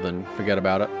 now rather than forget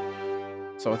about it.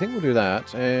 So I think we'll do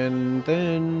that, and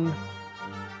then...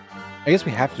 I guess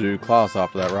we have to do class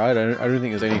after that, right? I don't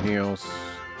think there's anything else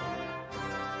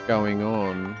going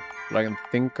on that I can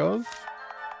think of.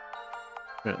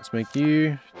 Right, let's make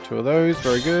you 2 of those.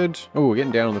 Very good. Oh, we're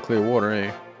getting down on the clear water,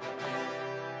 eh?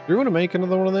 we want to make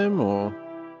another one of them, or?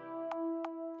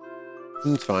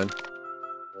 It's fine.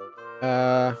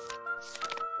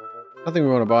 Nothing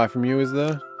we want to buy from you, is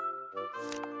there?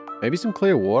 Maybe some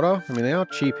clear water? I mean, they are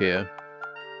cheap here.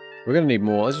 We're going to need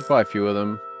more. Let's just buy a few of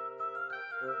them.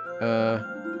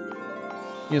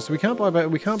 Yeah, so we can't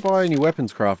buy any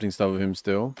weapons crafting stuff with him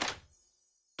still.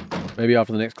 Maybe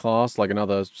after the next class, like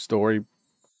another story,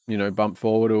 you know, bump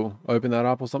forward or open that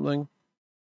up or something.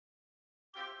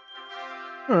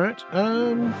 Alright,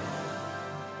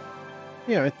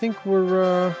 yeah, I think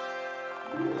we're,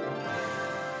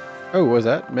 oh, what was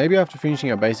that? Maybe after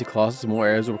finishing our basic classes, more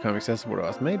areas will become accessible to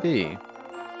us. Maybe.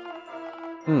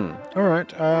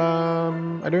 Alright,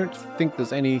 I don't think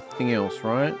there's anything else,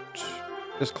 right?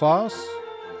 This class?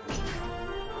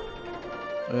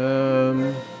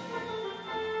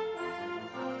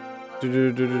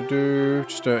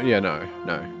 Just, yeah, no.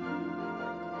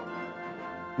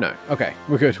 No, okay,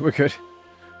 we're good.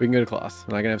 We can go to class,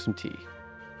 and I can have some tea.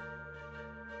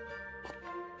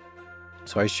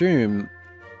 So I assume...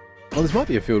 Well, this might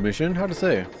be a field mission, hard to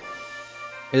say.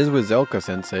 It is with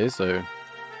Zelka-sensei, so...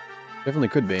 Definitely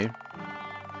could be.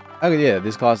 Okay, yeah,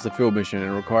 this class is a field mission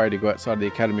and required to go outside the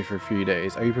academy for a few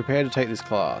days. Are you prepared to take this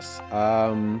class?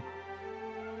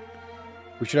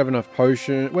 We should have enough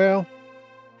potion... Well...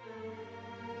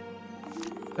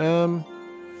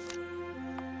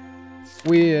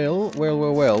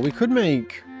 Well, we could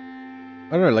make...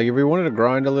 I don't know, like if we wanted to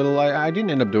grind a little, I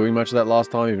didn't end up doing much of that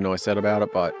last time, even though I said about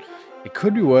it, but it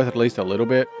could be worth at least a little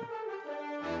bit.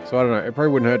 So I don't know, it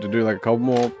probably wouldn't hurt to do like a couple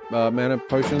more mana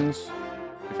potions,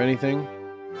 if anything.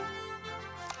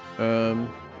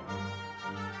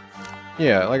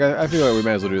 Yeah, like I feel like we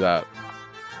may as well do that.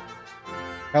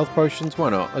 Health potions, why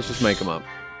not? Let's just make them up.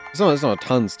 It's not a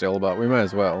ton still, but we may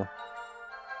as well.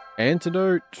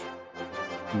 Antidote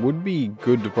would be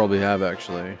good to probably have,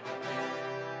 actually.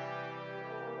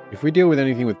 If we deal with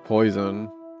anything with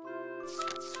poison...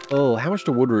 Oh, how much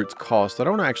do wood roots cost? I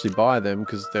don't want to actually buy them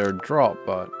because they're a drop,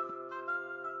 but...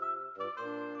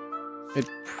 It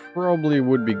probably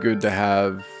would be good to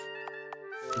have...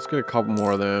 Let's get a couple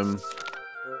more of them.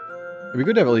 It'd be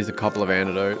good to have at least a couple of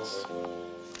antidotes.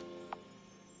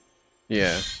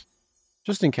 Yeah.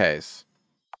 Just in case.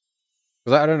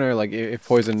 Because I don't know, like, if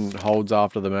poison holds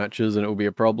after the matches and it will be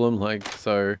a problem, like,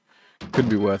 so... Could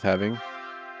be worth having.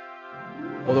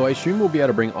 Although I assume we'll be able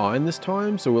to bring iron this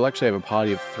time, so we'll actually have a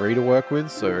party of 3 to work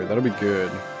with, so that'll be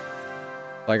good.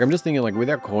 Like, I'm just thinking, like,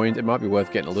 without coins, it might be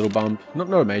worth getting a little bump.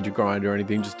 Not a major grind or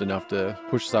anything, just enough to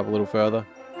push us up a little further.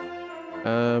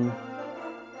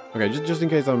 Okay, just in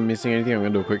case I'm missing anything, I'm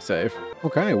going to do a quick save.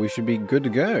 Okay, we should be good to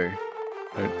go.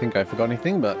 I don't think I forgot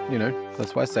anything, but, you know,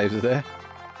 that's why saves are there.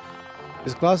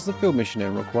 This class is a field mission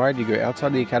and required you go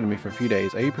outside the academy for a few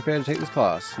days. Are you prepared to take this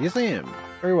class? Yes, I am.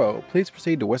 Very well. Please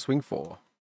proceed to West Wing 4.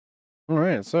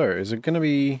 Alright, so is it going to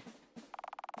be...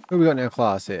 Who we got in our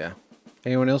class here?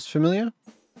 Anyone else familiar?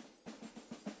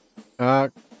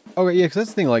 Okay, yeah, because that's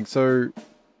the thing, like, so...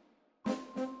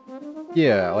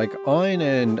 Yeah, like, Iron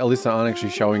and Alyssa aren't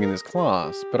actually showing in this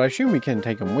class, but I assume we can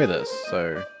take them with us,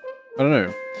 so... I don't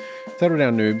know. Settle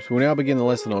down, noobs. We'll now begin the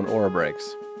lesson on aura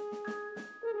breaks.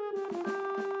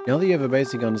 Now that you have a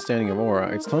basic understanding of aura,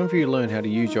 it's time for you to learn how to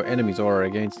use your enemy's aura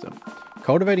against them.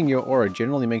 Cultivating your aura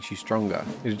generally makes you stronger.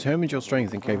 It determines your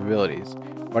strength and capabilities,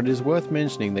 but it is worth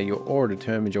mentioning that your aura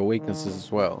determines your weaknesses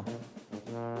as well.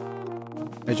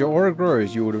 As your aura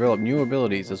grows, you will develop new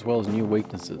abilities as well as new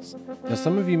weaknesses. Now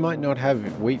some of you might not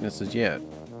have weaknesses yet.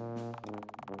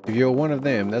 If you're one of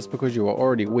them, that's because you are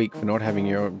already weak for not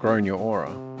having grown your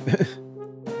aura.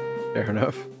 Fair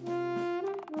enough.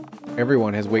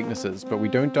 Everyone has weaknesses, but we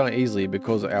don't die easily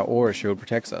because our aura shield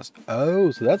protects us.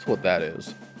 Oh, so that's what that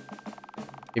is.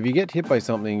 If you get hit by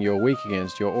something you're weak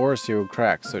against, your aura shield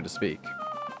cracks, so to speak.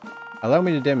 Allow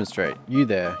me to demonstrate. You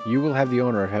there, you will have the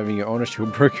honor of having your honor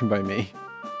shield broken by me.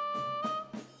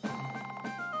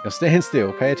 Now stand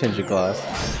still, pay attention class.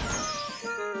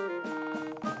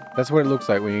 That's what it looks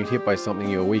like when you get hit by something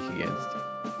you're weak against.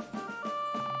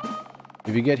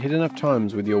 If you get hit enough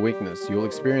times with your weakness, you'll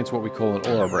experience what we call an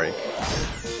aura break.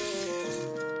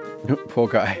 Poor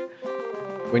guy.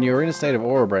 When you're in a state of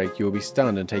aura break, you will be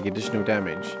stunned and take additional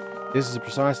damage. This is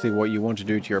precisely what you want to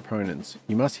do to your opponents.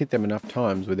 You must hit them enough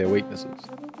times with their weaknesses.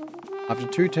 After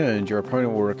 2 turns, your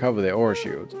opponent will recover their aura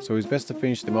shields, so it's best to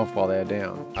finish them off while they are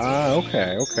down. Ah,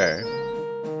 okay.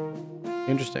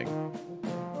 Interesting.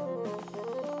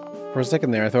 For a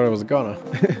second there, I thought I was a goner.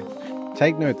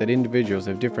 Take note that individuals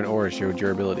have different aura shield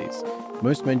durabilities.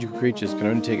 Most magical creatures can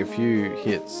only take a few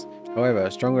hits. However,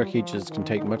 stronger creatures can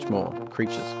take much more.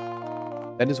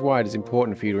 That is why it is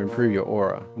important for you to improve your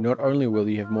aura. Not only will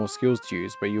you have more skills to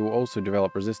use, but you will also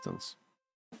develop resistance.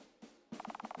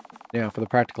 Now for the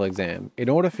practical exam. In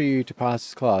order for you to pass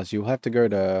this class, you'll have to go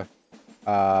to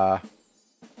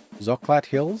Zoklat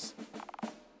Hills.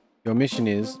 Your mission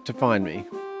is to find me.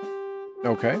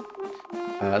 Okay.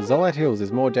 Zolat Hills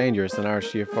is more dangerous than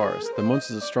Arashia Forest. The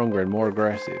monsters are stronger and more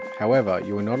aggressive. However,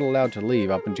 you are not allowed to leave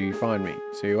up until you find me,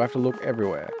 so you have to look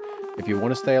everywhere. If you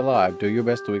want to stay alive, do your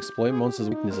best to exploit monsters'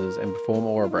 weaknesses and perform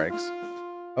aura breaks.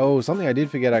 Oh, something I did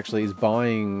forget actually is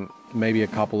buying maybe a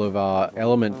couple of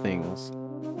element things.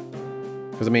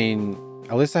 Because I mean,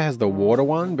 Alyssa has the water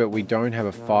one, but we don't have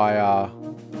a fire.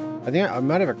 I think I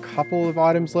might have a couple of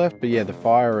items left, but yeah, the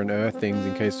fire and earth things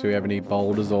in case we have any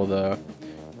boulders or the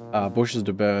bushes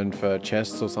to burn for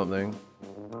chests or something.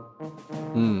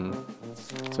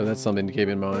 So that's something to keep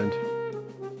in mind.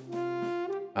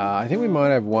 I think we might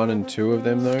have 1 and 2 of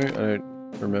them though. I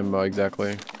don't remember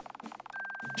exactly.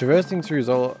 Traversing through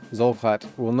Zolklat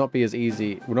will not be an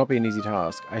easy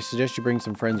task. I suggest you bring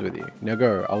some friends with you. Now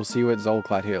go, I will see you at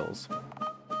Zolklat Hills.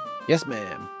 Yes,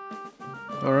 ma'am.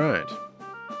 Alright.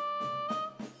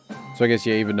 So I guess,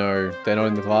 yeah, even though they're not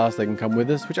in the class, they can come with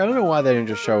us, which I don't know why they didn't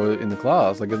just show it in the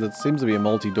class. Like, it seems to be a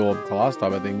multi-door class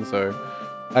type of thing, so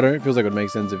I don't know, it feels like it would make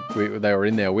sense if they were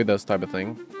in there with us type of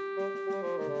thing.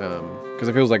 Because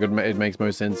it feels like it makes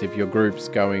most sense if your group's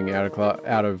going out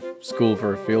of school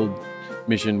for a field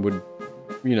mission would,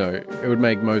 you know, it would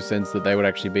make most sense that they would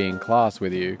actually be in class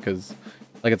with you, because,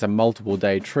 like, it's a multiple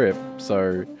day trip,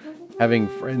 so having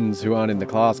friends who aren't in the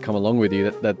class come along with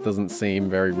you, that doesn't seem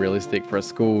very realistic for a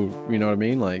school, you know what I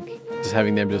mean? Like, just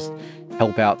having them just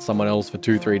help out someone else for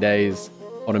 2-3 days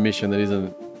on a mission that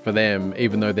isn't for them,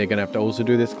 even though they're going to have to also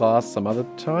do this class some other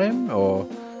time, or,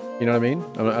 you know what I mean?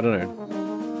 I don't know.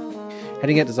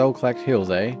 Heading out to Zolklat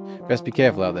Hills, eh? Best be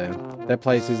careful out there. That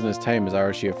place isn't as tame as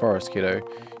Arashia Forest, kiddo.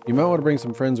 You might want to bring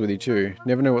some friends with you too.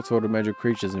 Never know what sort of magic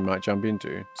creatures you might jump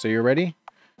into. So you ready?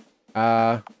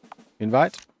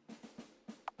 Invite?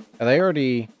 Are they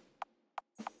already...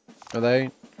 Are they?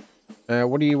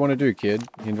 What do you want to do, kid?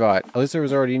 Invite. Alyssa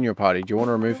is already in your party. Do you want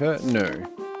to remove her? No.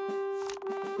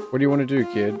 What do you want to do,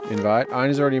 kid? Invite.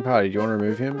 Iron's already in party. Do you want to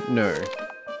remove him? No.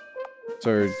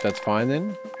 So that's fine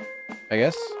then, I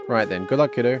guess? Right then. Good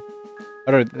luck, kiddo.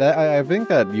 I don't know. I think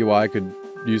that UI could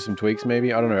use some tweaks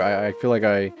maybe. I don't know. I feel like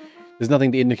there's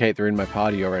nothing to indicate they're in my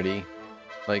party already.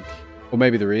 Like, or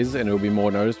maybe there is, and it'll be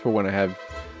more noticeable when I have,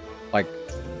 like,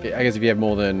 I guess if you have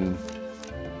more than,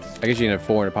 I guess you can have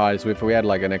 4 in a party, so if we had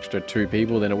like an extra 2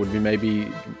 people, then it would be maybe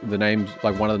the names,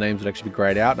 like one of the names would actually be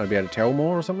grayed out and I'd be able to tell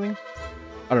more or something.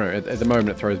 I don't know, at the moment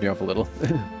it throws me off a little.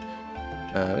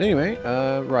 But anyway,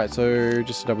 right, so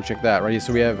just to double check that, right,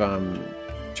 so we have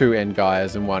 2 end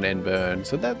guys and 1 end burn,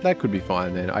 so that could be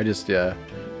fine then. I just, I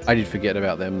did forget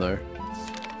about them though.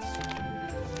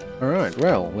 Alright,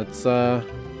 well, let's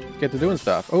get to doing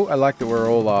stuff. Oh, I like that we're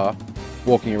all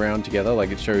walking around together,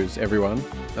 like it shows everyone.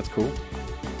 That's cool.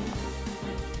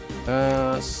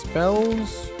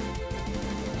 Spells.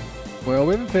 Well,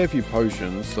 we have a fair few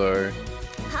potions, so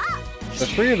the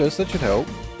 3 of us, that should help.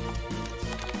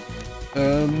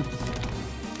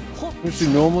 Let's do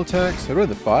normal attacks. I read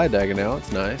the fire dagger now,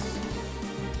 it's nice.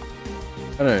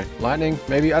 I don't know, lightning,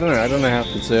 maybe? I don't know how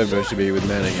conservative I should be with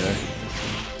mana, you know.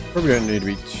 Probably don't need to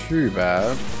be too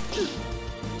bad.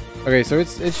 Okay, so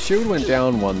its shield went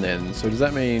down 1 then, so does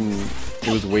that mean it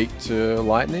was weak to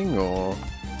lightning, or...?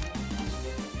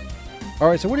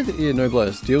 Alright, so what is it here,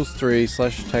 Noblesse? Deals 3,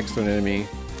 slash attacks to an enemy.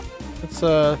 Let's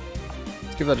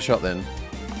give that a shot then.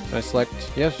 Can I select?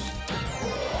 Yes.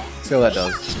 Let's see how that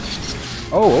does.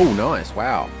 Oh, nice,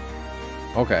 wow.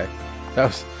 Okay, that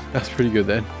was pretty good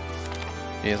then.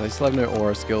 Yes, I still have no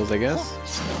aura skills, I guess.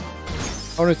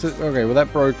 Oh, no, okay, well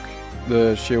that broke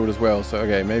the shield as well, so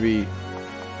okay, maybe...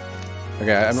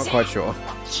 Okay, I'm not quite sure.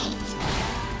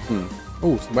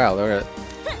 Oh, wow, okay.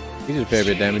 He did a fair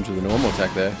bit of damage with the normal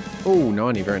attack there. Oh,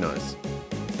 90, very nice.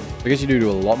 I guess you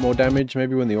do a lot more damage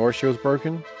maybe when the aura shield's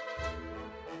broken.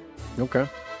 Okay.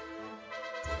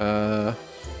 Right,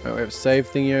 we have a save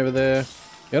thingy over there.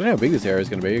 Yeah, I don't know how big this area is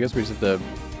going to be. I guess we just have to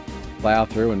plow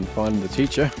through and find the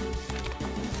teacher.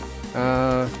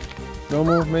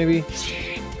 Normal, maybe?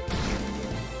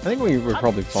 I think we're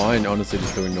probably fine, honestly,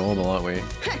 just doing normal, aren't we?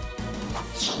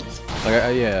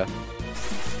 Like, yeah.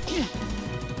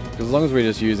 Because as long as we're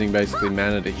just using basically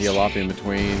mana to heal up in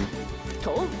between,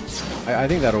 I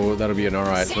think that'll be an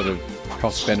alright sort of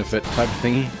cost benefit type of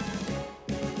thingy.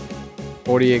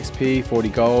 40 XP, 40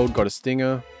 gold, got a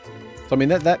stinger. So I mean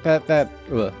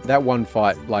that one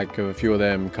fight, like a few of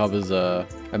them, covers a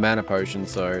mana potion,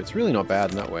 so it's really not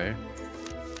bad in that way.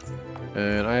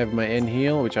 And I have my N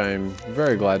heal, which I'm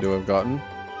very glad to have gotten.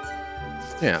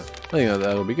 Yeah, I think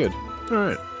that'll be good.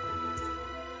 Alright.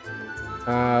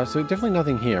 So definitely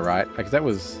nothing here, right? Because that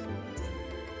was...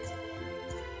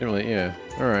 Didn't really, yeah.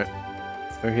 Alright.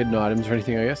 No hidden items or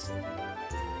anything, I guess.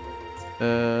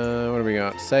 What do we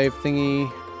got? Save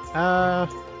thingy.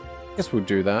 Guess we'll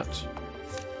do that.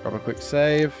 Drop a quick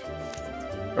save.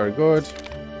 Very good.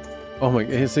 Oh my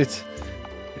goodness, it's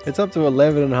up to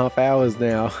 11.5 hours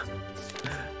now.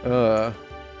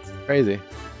 Crazy.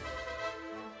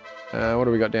 What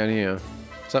do we got down here?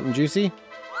 Something juicy?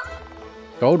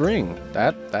 Gold ring.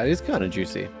 That is kind of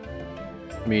juicy.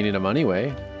 I mean, in a money way.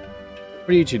 What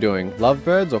are you two doing?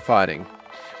 Lovebirds or fighting?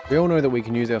 We all know that we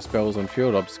can use our spells on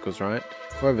field obstacles, right?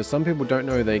 However, some people don't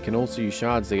know they can also use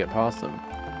shards to get past them.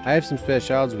 I have some spare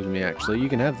shards with me, actually. You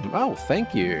can have them. Oh,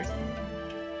 thank you.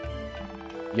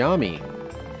 Yummy.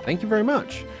 Thank you very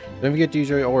much. Don't forget to use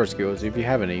your aura skills if you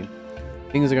have any.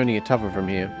 Things are going to get tougher from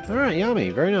here. Alright, Yummy.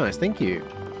 Very nice. Thank you.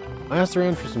 I asked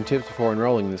around for some tips before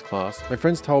enrolling in this class. My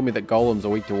friends told me that golems are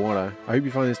weak to water. I hope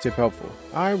you find this tip helpful.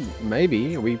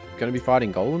 Maybe. Are we going to be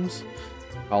fighting golems?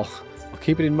 I'll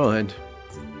keep it in mind.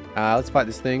 Let's fight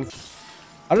this thing.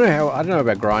 I don't know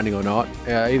about grinding or not.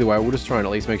 Either way, we'll just try and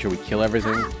at least make sure we kill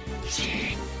everything.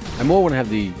 I more want to have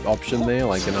the option there,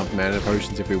 like enough mana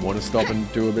potions if we want to stop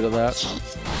and do a bit of that.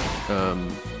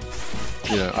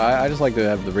 You know, I just like to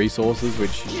have the resources,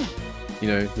 which, you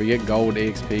know, we get gold,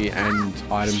 EXP, and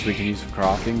items we can use for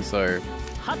crafting, so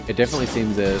it definitely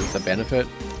seems there's a benefit.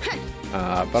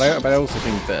 But I also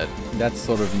think that that's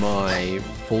sort of my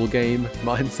full game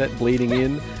mindset bleeding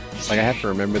in. Like, I have to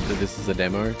remember that this is a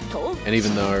demo, and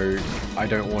even though I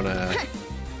don't want to,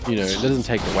 you know, it doesn't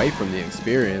take away from the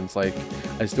experience, like,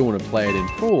 I still want to play it in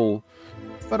full,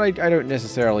 but I don't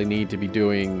necessarily need to be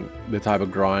doing the type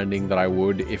of grinding that I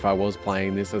would if I was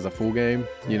playing this as a full game,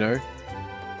 you know?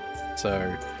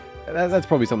 So, that's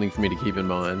probably something for me to keep in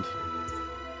mind.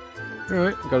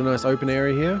 Alright, got a nice open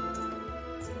area here.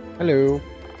 Hello.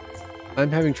 I'm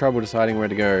having trouble deciding where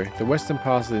to go. The western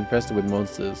path is infested with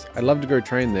monsters. I'd love to go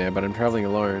train there, but I'm traveling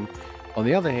alone. On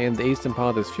the other hand, the eastern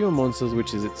path has fewer monsters,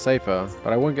 which is safer,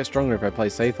 but I won't get stronger if I play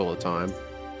safe all the time.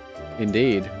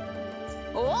 Indeed.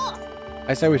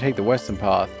 I say we take the western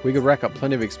path. We could rack up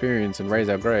plenty of experience and raise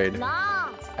our grade.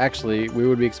 Actually, we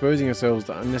would be exposing ourselves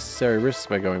to unnecessary risks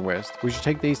by going west. We should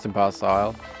take the eastern path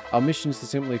style. Our mission is to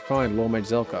simply find Lawmage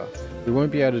Zelka. We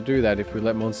won't be able to do that if we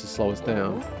let monsters slow us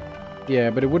down.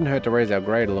 Yeah, but it wouldn't hurt to raise our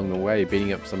grade along the way,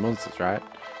 beating up some monsters, right?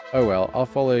 Oh well, I'll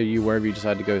follow you wherever you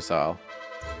decide to go, Sile.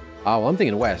 Oh, well, I'm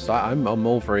thinking west. I'm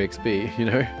all for EXP, you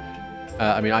know?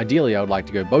 I mean, ideally I would like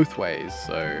to go both ways,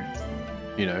 so,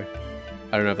 you know.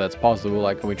 I don't know if that's possible,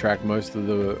 like, can we track most of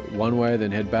the one way,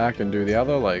 then head back and do the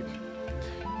other? Like,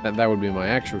 that would be my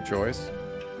actual choice.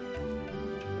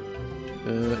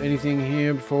 Anything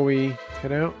here before we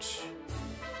head out?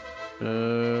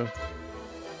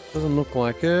 Doesn't look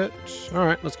like it.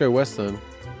 Alright, let's go west then.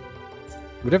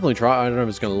 We'll definitely try. I don't know if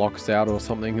it's going to lock us out or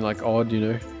something like odd, you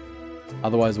know.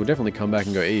 Otherwise, we'll definitely come back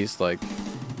and go east. Like,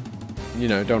 you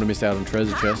know, don't want to miss out on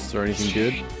treasure chests or anything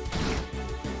good.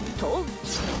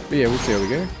 But yeah, we'll see how we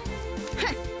go.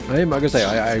 I'm going to say,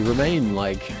 I remain,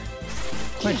 like,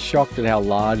 quite shocked at how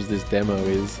large this demo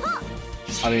is.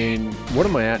 I mean, what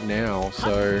am I at now?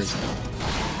 So...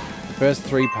 First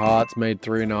 3 parts made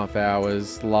 3.5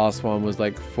 hours. The last one was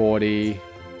like 40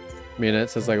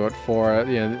 minutes. It's like what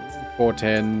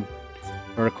 410.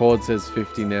 My record says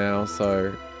 50 now,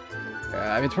 so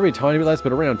I mean, it's probably a tiny bit less,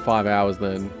 but around 5 hours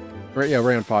then. Yeah,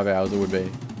 around 5 hours it would be.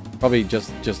 Probably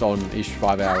just on ish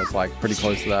 5 hours, like pretty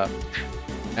close to that.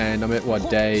 And I'm at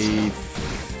what, day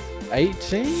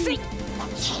 18?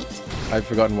 I've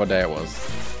forgotten what day it was.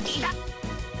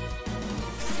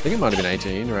 I think it might have been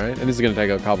 18, right? And this is going to take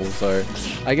a couple, so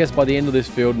I guess by the end of this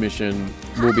field mission,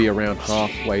 we'll be around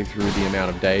halfway through the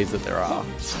amount of days that there are.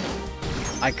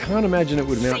 I can't imagine it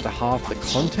would amount to half the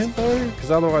content though, because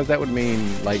otherwise that would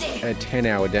mean like a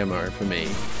 10-hour demo for me.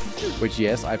 Which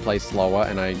yes, I play slower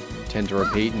and I tend to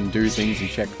repeat and do things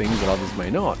and check things that others may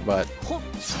not, but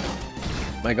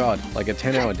my god, like a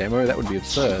 10-hour demo, that would be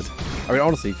absurd. I mean,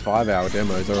 honestly, 5-hour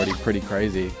demo is already pretty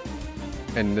crazy.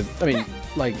 And I mean,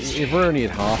 like, if we're only at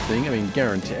half thing, I mean,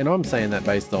 guarantee, and I'm saying that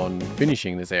based on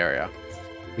finishing this area.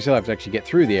 We still have to actually get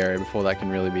through the area before that can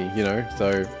really be, you know,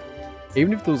 so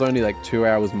even if there was only like 2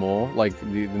 hours more, like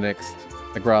the next,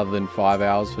 like rather than 5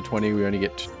 hours for 20, we only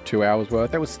get 2 hours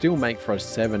worth, that would still make for a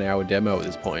 7-hour demo at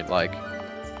this point. Like,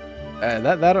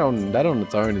 that on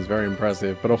its own is very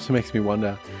impressive, but also makes me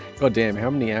wonder, god damn, how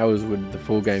many hours would the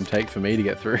full game take for me to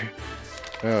get through?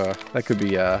 That could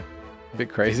be a bit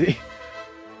crazy.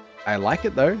 I like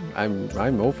it though.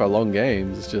 I'm all for long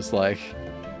games. It's just like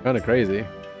kind of crazy.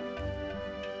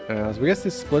 So we guess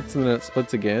this splits and then it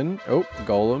splits again. Oh,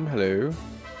 golem, hello.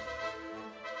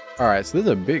 Alright, so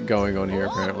there's a bit going on here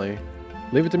apparently.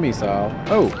 Leave it to me, Sal.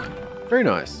 Oh, very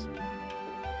nice.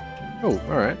 Oh,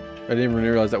 alright. I didn't even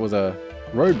realize that was a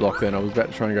roadblock then. I was about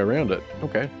to try and go around it.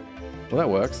 Okay. Well, that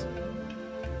works.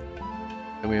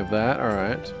 And we have that,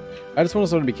 alright. I just want to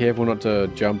sort of be careful not to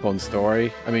jump on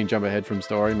story. I mean, jump ahead from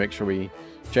story. Make sure we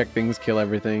check things, kill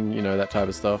everything, you know, that type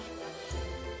of stuff.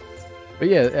 But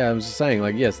yeah, I was just saying,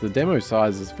 like, yes, the demo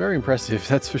size is very impressive,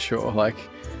 that's for sure. Like,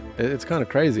 it's kind of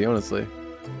crazy, honestly.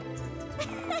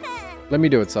 Let me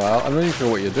do it, Sile. I'm not even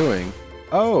sure what you're doing.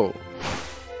 Oh.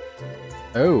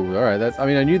 Oh, alright. I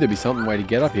mean, I knew there'd be something way to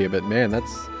get up here, but man, it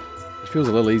feels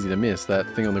a little easy to miss.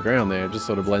 That thing on the ground there, it just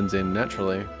sort of blends in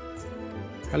naturally.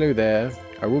 Hello there.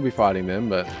 I will be fighting them,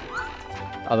 but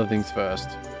other things first.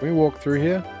 Can we walk through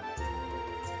here?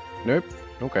 Nope.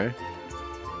 Okay.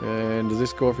 And does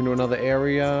this go off into another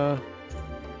area?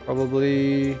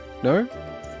 Probably... No?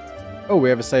 Oh, we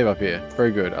have a save up here.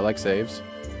 Very good. I like saves.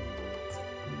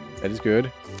 That is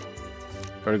good.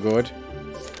 Very good.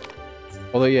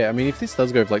 Although, yeah, I mean, if this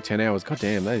does go for like 10 hours,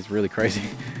 goddamn, that is really crazy.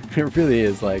 It really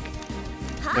is, like...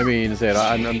 I mean, as I said,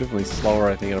 I'm definitely slower,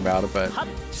 I think, about it, but...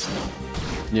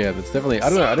 Yeah, that's definitely... I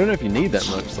don't know if you need that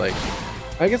much, like...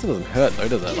 I guess it doesn't hurt, though,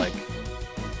 does it? Like...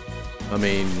 I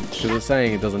mean, because they're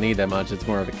saying it doesn't need that much, it's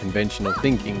more of a conventional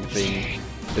thinking thing.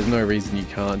 There's no reason you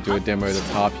can't do a demo that's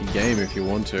half your game if you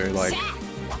want to, like...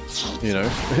 You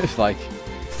know? Like...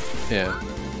 Yeah.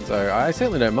 So, I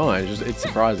certainly don't mind, it's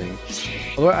surprising.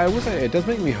 Although, I will say, it does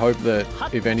make me hope that,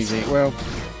 if anything... Well,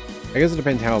 I guess it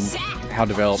depends how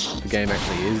developed the game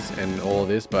actually is and all of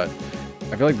this, but...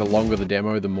 I feel like the longer the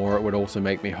demo, the more it would also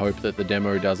make me hope that the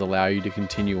demo does allow you to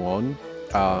continue on.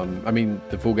 I mean,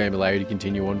 the full game allow you to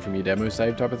continue on from your demo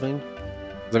save type of thing.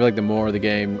 Because I feel like the more of the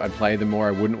game I'd play, the more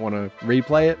I wouldn't want to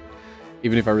replay it.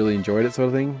 Even if I really enjoyed it sort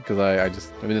of thing. Because I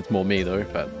mean, it's more me though,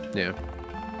 but yeah.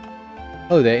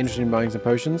 Hello there, interested in buying some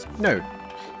potions? No.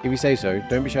 If you say so,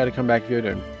 don't be shy to come back if you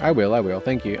don't. I will,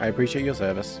 thank you. I appreciate your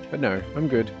service. But no, I'm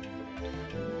good.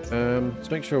 Let's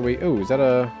make sure we... Oh, is that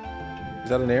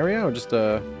an area or just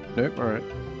a... Nope, alright.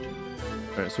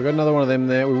 Alright, so we've got another one of them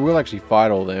there. We will actually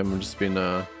fight all of them. We've just been,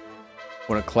 want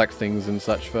to collect things and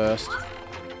such first.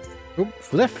 Oop,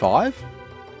 was that 5?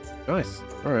 Nice,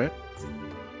 alright.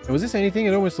 And was this anything?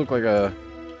 It almost looked like a...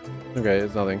 Okay,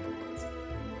 it's nothing.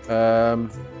 I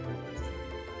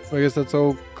guess that's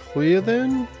all clear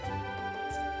then?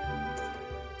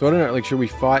 So I don't know, like, should we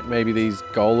fight maybe these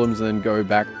golems and then go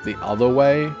back the other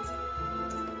way?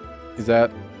 Is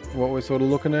that what we're sort of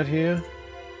looking at here?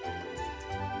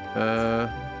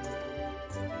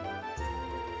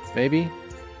 Maybe?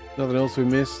 Nothing else we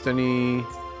missed? Anywhere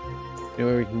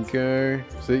we can go?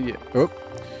 So, yeah. Oh.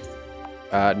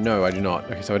 No, I do not.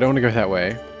 Okay, so I don't want to go that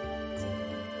way.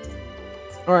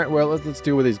 Alright, well, let's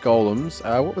deal with these golems.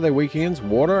 What were they weak against?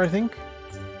 Water, I think?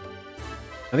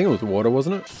 I think it was water,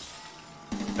 wasn't it?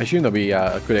 I assume they'll be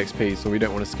a good XP, so we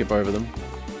don't want to skip over them.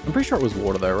 I'm pretty sure it was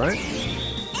water, though, right?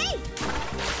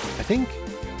 I think.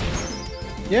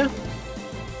 Yeah.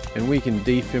 And we can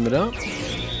defim it up.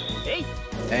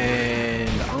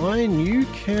 And you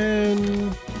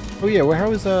can... Oh yeah, well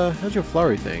how's your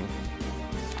flurry thing?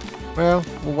 Well,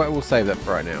 we'll save that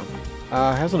for right now.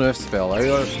 How's an earth spell? Are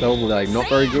your earth spell like not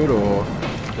very good or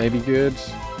maybe good?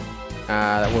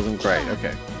 That wasn't great.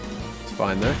 Okay. It's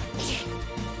fine though.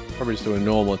 Probably just do a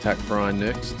normal attack for Ryan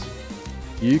next.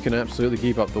 You can absolutely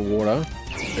keep up the water.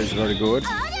 It's very good.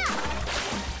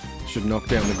 Should knock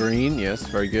down the green. Yes,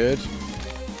 very good.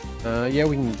 Yeah,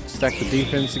 we can stack the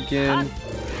defense again.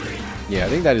 Yeah, I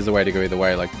think that is the way to go either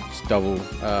way. Like, just double.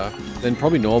 Then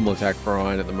probably normal attack for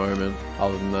Ryan at the moment.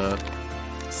 Other than that.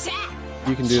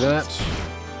 You can do that.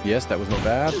 Yes, that was not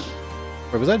bad.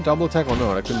 Wait, was that a double attack or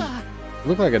not? I couldn't... It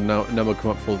looked like a number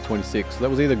come up full 26. So that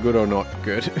was either good or not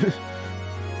good.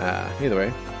 Either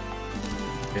way.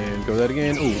 And go that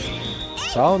again. Ooh.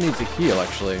 Sal needs a heal,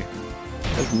 actually.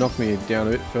 That knocked me down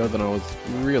a bit further than I was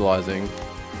realizing.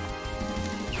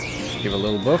 Give a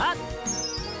little buff.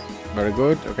 Very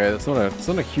good. Okay, it's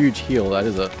not a huge heal, that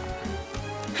is it?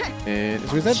 And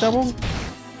so is that double?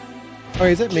 Oh,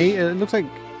 is that me? It looks like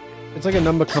it's like a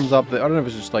number comes up that I don't know if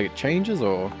it's just like it changes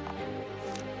or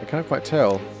I can't quite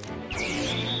tell.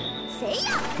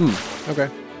 Okay.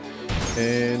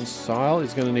 And Sile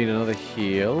is going to need another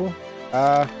heal.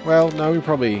 Well, no, we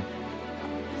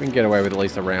can get away with at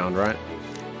least a round, right?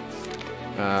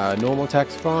 Normal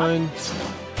attack's fine.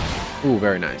 Ooh,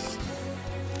 very nice.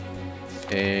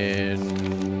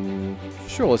 And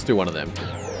sure, let's do one of them.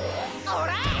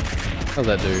 How's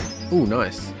that do? Ooh,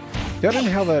 nice. I don't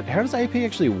know how does AP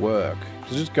actually work?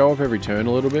 Does it just go off every turn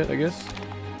a little bit, I guess?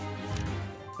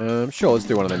 Sure, let's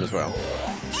do one of them as well.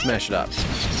 Smash it up.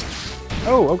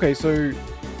 Oh, okay, so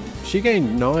she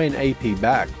gained 9 AP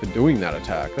back for doing that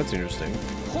attack. That's interesting.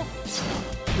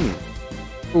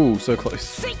 Ooh, so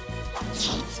close.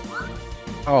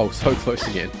 Oh, so close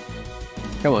again.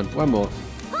 Come on, one more.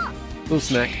 Little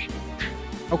snack.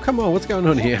 Oh, come on, what's going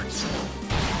on here?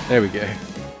 There we go.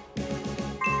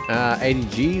 80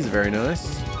 Gs, very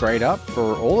nice. Grade up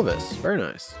for all of us. Very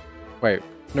nice. Wait,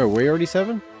 no, were we already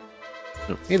 7?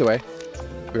 No, either way,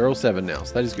 we're all 7 now,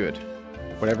 so that is good.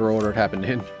 Whatever order it happened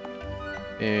in.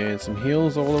 And some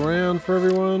heals all around for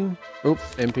everyone. Oop,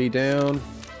 MP down.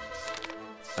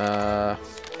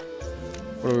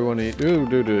 What do we want to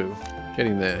do?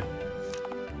 Getting there.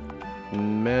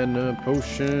 Mana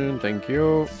potion, thank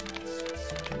you.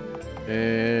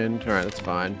 And alright, that's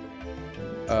fine.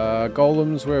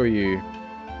 Golems, where were you?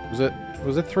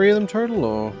 Was it 3 of them total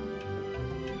or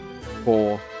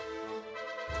 4?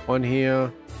 1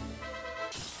 here.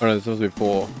 Oh no, there's supposed to be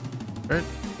 4. Alright.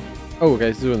 Oh,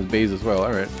 okay, so this one's bees as well,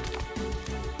 alright.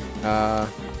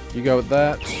 You go with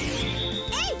that.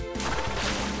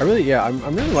 I'm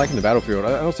really liking the battlefield.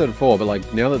 I also said 4, but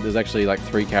like now that there's actually like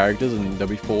 3 characters and there'll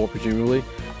be 4 presumably,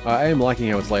 I am liking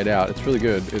how it's laid out. It's really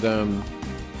good. It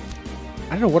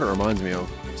I don't know what it reminds me of.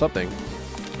 Something.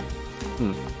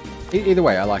 Either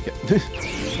way, I like it.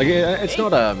 Like it's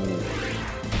not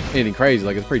anything crazy.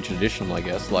 Like it's pretty traditional, I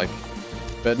guess. Like,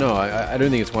 but no, I don't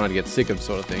think it's one I'd get sick of,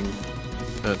 sort of thing.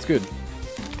 No, it's good.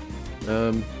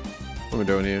 What am I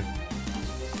doing here?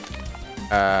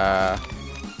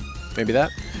 Maybe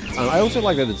that. I also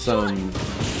like that it's I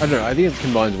don't know, I think it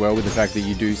combines well with the fact that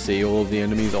you do see all of the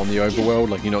enemies on the overworld,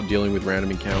 like you're not dealing with random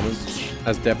encounters.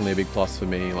 That's definitely a big plus for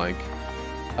me. Like,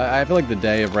 I feel like the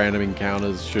day of random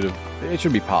encounters should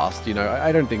be past, you know.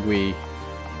 I don't think we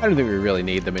really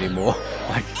need them anymore.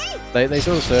 Like, they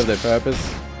sort of serve their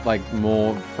purpose, like,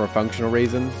 more for a functional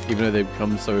reason, even though they've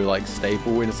become so, like,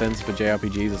 staple in a sense for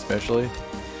JRPGs especially.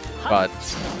 But,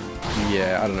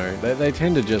 yeah, I don't know. They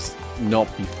tend to just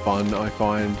not be fun, I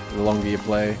find, the longer you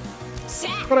play.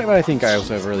 But I think I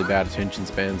also have a really bad attention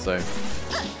span, so,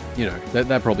 you know,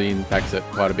 that probably impacts it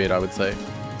quite a bit, I would say.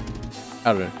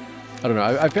 I don't know.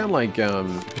 I found, like,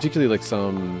 particularly, like,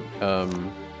 some,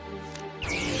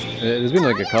 there's been,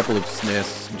 like, a couple of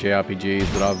SNES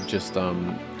JRPGs that I've just,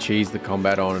 cheesed the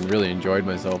combat on and really enjoyed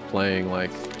myself playing,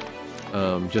 like,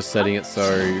 just setting it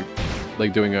so,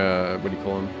 like, doing a, what do you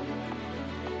call them?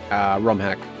 ROM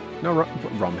hack. No,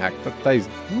 ROM hack. That is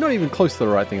not even close to the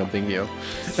right thing I'm thinking of.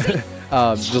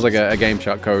 Just like a game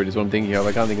shot code is what I'm thinking of.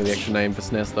 I can't think of the actual name for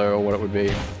SNES though, or what it would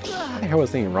be. I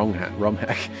was thinking ROM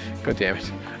hack. God damn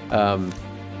it.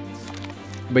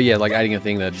 But yeah, like adding a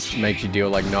thing that makes you deal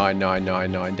like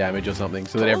 9999 damage or something,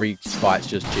 so that every fight's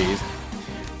just cheese.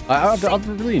 I've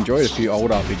really enjoyed a few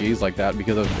old RPGs like that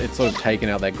because it's sort of taken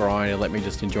out that grind and let me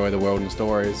just enjoy the world and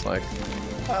stories. Like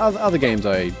other games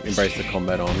I embrace the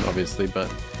combat on, obviously,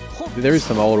 but there is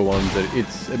some older ones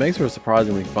that it makes for a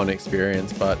surprisingly fun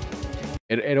experience, but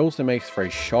it also makes for a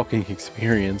shocking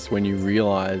experience when you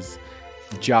realize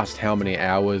just how many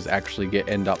hours actually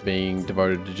end up being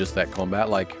devoted to just that combat.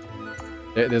 Like,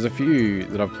 there's a few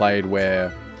that I've played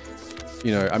where,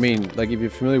 you know, I mean, like if you're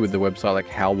familiar with the website like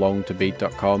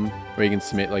howlongtobeat.com, where you can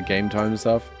submit like game time and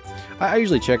stuff, I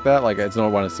usually check that. Like, it's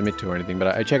not one to submit to or anything,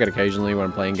 but I check it occasionally when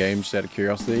I'm playing games just out of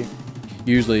curiosity.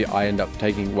 Usually I end up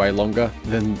taking way longer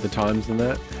than the times than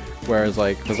that. Whereas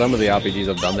like for some of the RPGs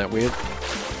I've done that with,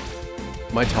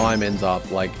 my time ends up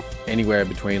like anywhere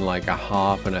between like a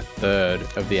half and a third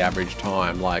of the average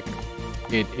time. Like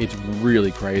it's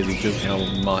really crazy just how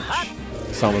much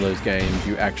some of those games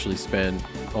you actually spend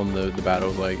on the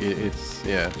battles. Like it's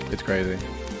crazy.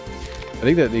 I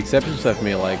think that the exceptions to that for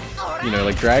me are like, you know,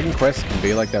 like Dragon Quest can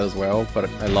be like that as well, but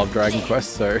I love Dragon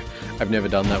Quest, so I've never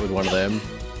done that with one of them.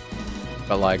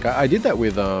 But like I did that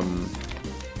with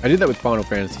Final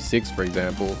Fantasy VI, for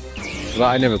example.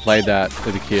 I never played that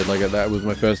as a kid. Like that was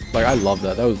my first. Like I loved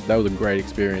that. That was a great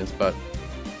experience. But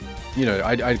you know,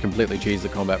 I'd completely cheesed the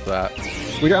combat for that,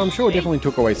 which I'm sure definitely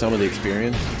took away some of the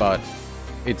experience. But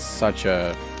it's such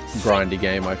a grindy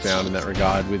game, I found, in that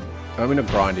regard. I mean, not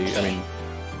grindy. I mean,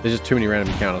 there's just too many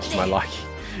random encounters for my liking,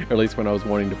 or at least when I was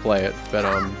wanting to play it. But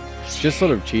just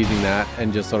sort of cheesing that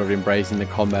and just sort of embracing the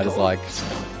combat as like,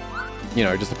 you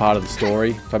know, just a part of the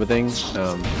story type of thing.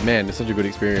 Man, it's such a good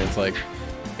experience. Like,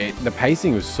 the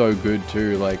pacing was so good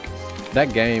too. Like,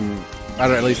 that game, I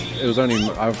don't know, at least it was only,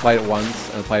 I've played it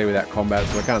once and I played it without combat,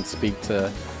 so I can't speak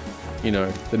to, you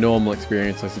know, the normal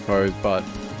experience, I suppose, but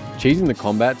cheesing the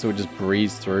combat so it just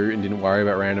breezed through and didn't worry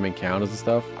about random encounters and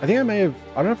stuff. I think I may have,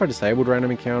 I don't know if I disabled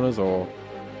random encounters or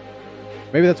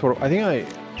maybe that's what, maybe I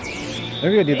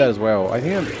did that as well. I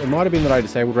think it might have been that I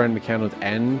disabled random encounters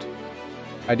and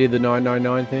I did the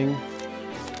 999 thing.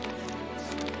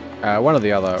 One or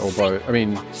the other, or both. I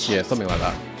mean, yeah, something like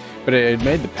that. But it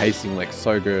made the pacing like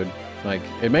so good. Like,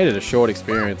 it made it a short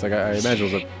experience. Like, I imagine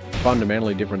it was a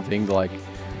fundamentally different thing to, like,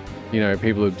 you know,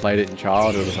 people who played it in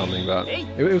childhood or something. But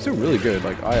it was still really good.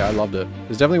 Like, I loved it.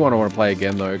 There's definitely one I want to play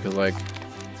again though, because like,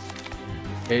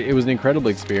 it was an incredible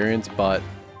experience. But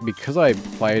because I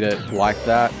played it like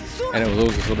that, and it was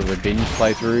also sort of a binge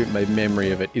playthrough, my memory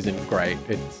of it isn't great.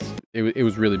 It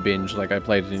was really binge. Like, I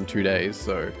played it in 2 days,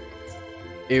 so.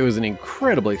 It was an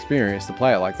incredible experience to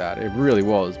play it like that. It really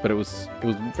was, but it was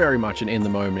very much an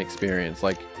in-the-moment experience.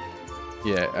 Like,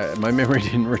 yeah, my memory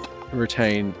didn't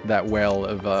retain that well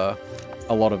of a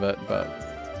lot of it, but...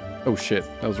 Oh shit,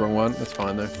 that was the wrong one. That's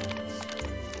fine though.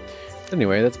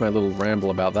 Anyway, that's my little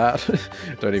ramble about that.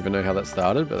 Don't even know how that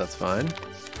started, but that's fine.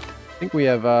 I think we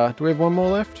have, do we have one more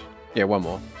left? Yeah, one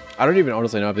more. I don't even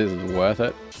honestly know if this is worth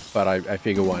it, but I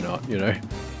figure why not, you know?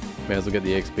 May as well get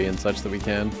the XP and such that we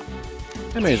can.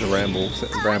 I may as well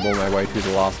ramble my way through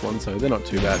the last one, so they're not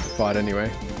too bad to fight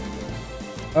anyway.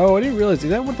 Oh, I didn't realize, is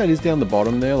that what that is down the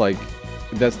bottom there? Like,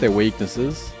 that's their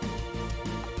weaknesses?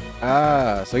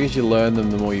 Ah, so I guess you learn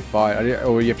them the more you fight,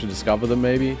 or you have to discover them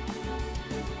maybe?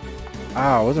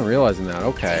 Ah, I wasn't realizing that.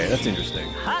 Okay, that's interesting.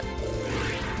 I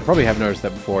probably have noticed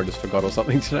that before, I just forgot or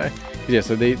something today. Yeah,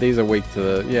 so these are weak to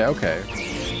the... Yeah, okay.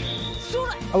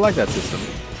 I like that system.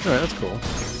 Alright, that's cool.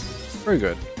 Very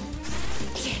good.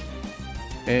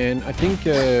 And I think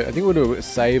we'll do a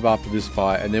save after this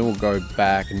fight, and then we'll go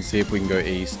back and see if we can go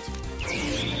east.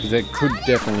 Because there could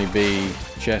definitely be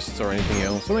chests or anything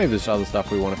else, or maybe there's other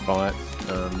stuff we want to fight.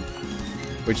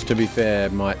 Which, to be fair,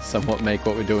 might somewhat make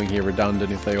what we're doing here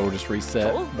redundant if they all just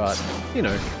reset. But you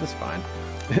know, that's fine.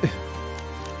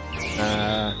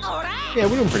 Yeah,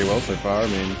 we're doing pretty well so far. I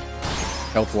mean,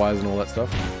 health-wise and all that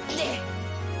stuff.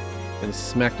 Been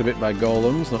smacked a bit by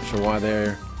golems. Not sure why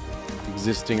they're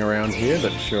existing around here,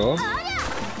 but sure,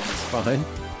 it's fine.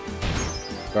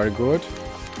 Very good.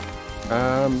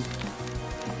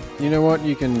 You know what?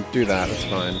 You can do that. It's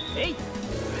fine.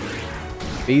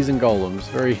 Bees and golems,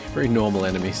 very normal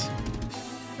enemies.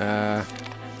 I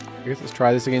guess let's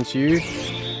try this against you.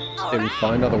 Did we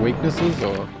find other weaknesses,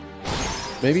 or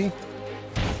maybe?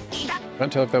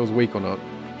 Can't tell if that was weak or not.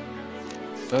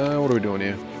 What are we doing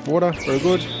here? Water, very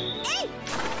good.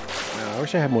 I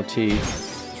wish I had more tea.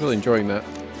 Really enjoying that.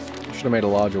 Should have made a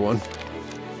larger one.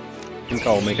 I think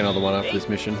I'll make another one after this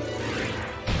mission.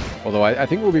 Although I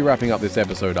think we'll be wrapping up this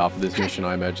episode after this mission,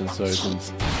 I imagine. So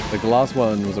since like the last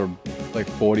one was like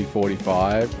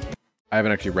 40-45, I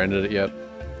haven't actually rendered it yet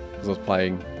because I was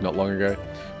playing not long ago.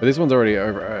 But this one's already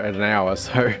over at an hour,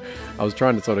 so I was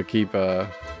trying to sort of keep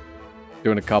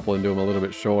doing a couple and do them a little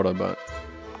bit shorter, but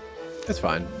it's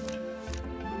fine.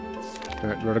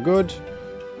 Alright, rather good.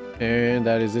 And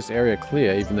that is this area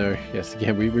clear, even though, yes,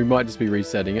 again, we might just be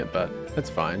resetting it, but that's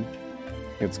fine.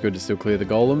 It's good to still clear the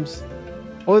golems.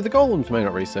 Although the golems may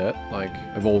not reset, like,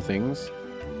 of all things.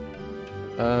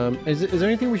 Is there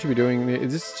anything we should be doing?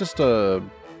 Is this just an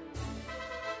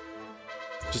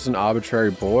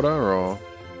arbitrary border, or?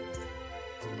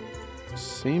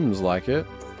 Seems like it.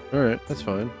 Alright, that's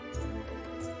fine.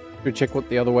 Should we check what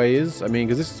the other way is? I mean,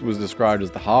 because this was described as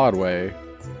the hard way,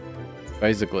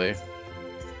 basically.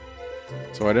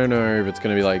 So I don't know if it's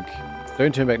going to be like,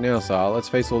 don't turn back now, Sal. Let's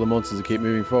face all the monsters and keep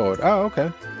moving forward. Oh, okay.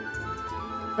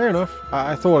 Fair enough.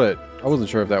 I thought it... I wasn't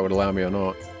sure if that would allow me or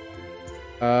not.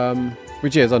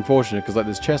 Which, yeah, is unfortunate, because, like,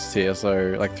 there's chests here,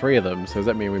 so, like, 3 of them. So does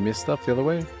that mean we missed stuff the other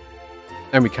way?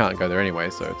 And we can't go there anyway,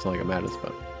 so it's not like it matters,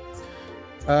 but...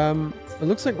 it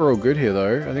looks like we're all good here,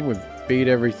 though. I think we've beat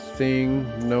everything.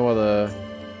 No other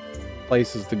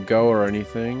places to go or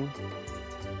anything.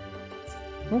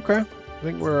 Okay. I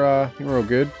think we're all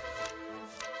good.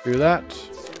 Do that,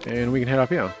 and we can head up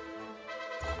here.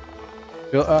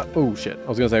 Oh shit! I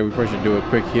was gonna say we probably should do a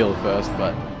quick heal first,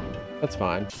 but that's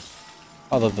fine.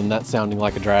 Other than that sounding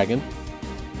like a dragon.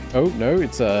 Oh no,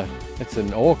 it's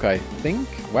an orc, I think.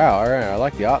 Wow, alright, I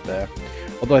like the art there.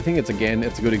 Although I think it's a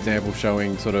good example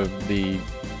showing sort of the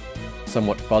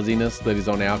somewhat fuzziness that is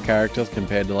on our characters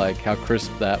compared to like how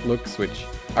crisp that looks, which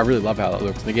I really love how that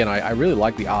looks. And again, I really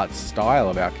like the art style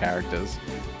of our characters.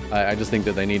 I just think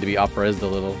that they need to be up-resed a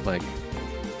little, like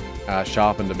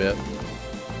sharpened a bit.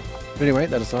 But anyway,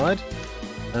 that aside.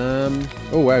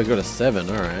 Oh wow, he's got a 7,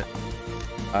 alright.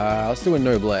 Let's do a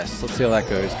noblesse. Let's see how that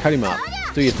goes. Cut him up.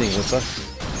 Do your thing, Lissa.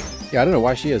 Yeah, I don't know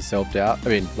why she has self-doubt. I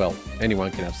mean, well,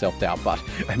 anyone can have self-doubt, but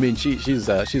I mean, she's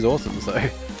awesome. So,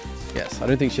 yes, I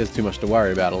don't think she has too much to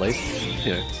worry about. At least,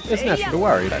 you know, it's natural to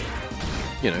worry. That,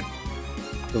 you know,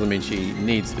 doesn't mean she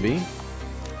needs to be.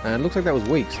 And it looks like that was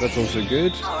weak, so that's also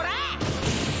good.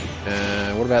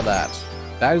 And what about that?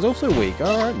 That is also weak.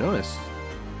 All right, nice.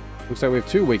 Looks like we have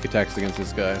 2 weak attacks against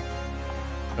this guy.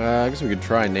 I guess we could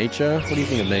try nature. What do you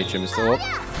think of nature, Mr. Orc?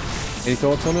 Any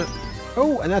thoughts on it?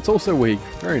 Oh, and that's also weak.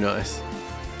 Very nice.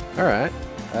 Alright.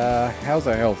 How's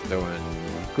our health doing?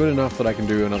 Good enough that I can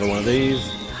do another one of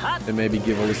these. And maybe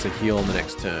give Alyssa a heal on the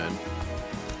next turn.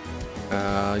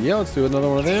 Yeah, let's do another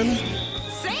one of them.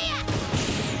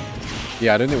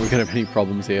 Yeah, I don't think we're going to have any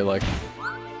problems here. Like,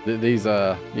 these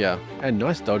are... Yeah. And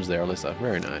nice dodge there, Alyssa.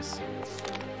 Very nice.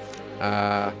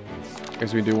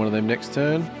 Guess we can do one of them next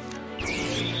turn.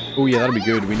 Oh yeah, that'll be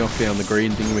good. We knock down the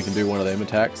green thing, we can do one of them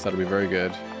attacks. That'll be very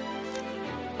good.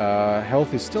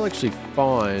 Health is still actually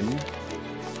fine.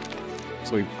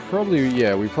 So we probably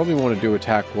want to do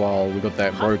attack while we got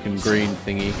that broken green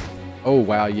thingy. Oh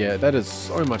wow, yeah, that is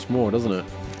so much more, doesn't it?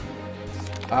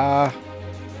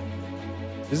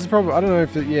 This is probably, I don't know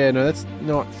if it, yeah, no, that's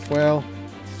not, well,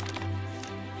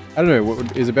 I don't know,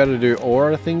 is it better to do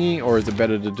aura thingy, or is it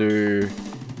better to do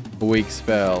a weak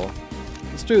spell?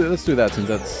 Let's do that since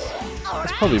that's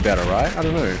probably better, right? I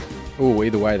don't know. Oh,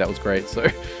 either way, that was great, so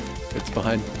it's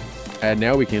fine. And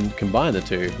now we can combine the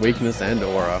 2, weakness and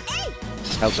aura.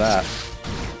 How's that?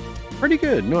 Pretty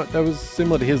good. No, that was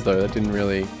similar to his though. That didn't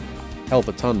really help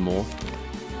a ton more.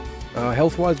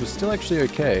 Health-wise, we're still actually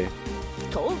okay.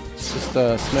 Just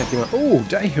smack him up. Oh,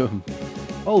 damn!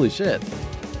 Holy shit!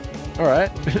 All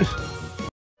right.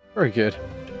 Very good.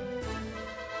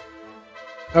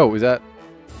 Oh, is that?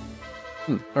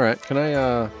 Alright, can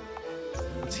I,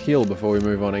 let's heal before we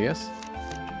move on, I guess.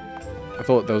 I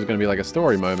thought there was going to be like a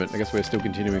story moment. I guess we're still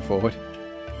continuing forward.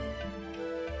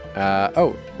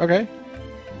 Oh, okay.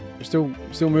 We're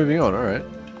still moving on, alright.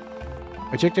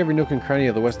 I checked every nook and cranny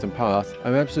of the western path.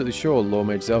 I'm absolutely sure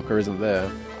Lawmage Zelka isn't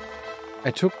there.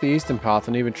 I took the eastern path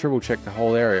and even triple-checked the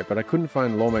whole area, but I couldn't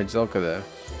find Lawmage Zelka there.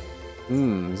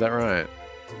 Is that right?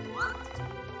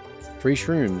 3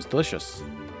 shrooms, delicious.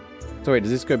 So wait,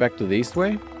 does this go back to the east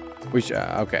way?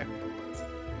 Okay.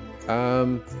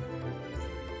 So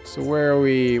where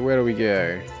do we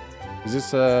go? Is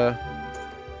this,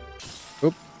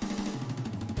 Oop.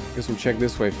 Guess we'll check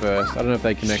this way first. I don't know if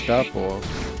they connect up, or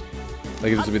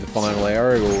like if this will be the final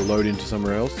area, or load into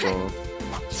somewhere else, or...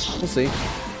 We'll see.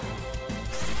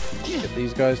 Get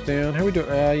these guys down. How we do?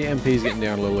 Yeah, MP's getting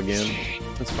down a little again.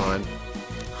 That's fine.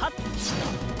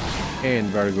 And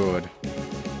very good.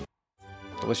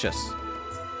 Delicious.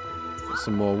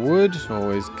 Some more wood,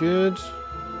 always good.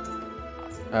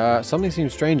 Something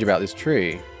seems strange about this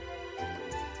tree.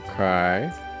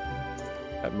 Okay.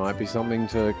 That might be something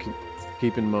to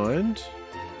keep in mind.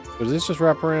 Or does this just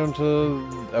wrap around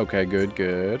to... Okay, good,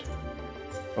 good.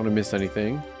 Don't want to miss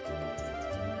anything.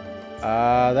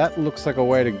 That looks like a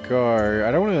way to go.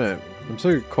 I don't want to...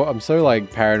 I'm so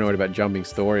like paranoid about jumping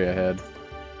story ahead.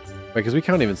 Because we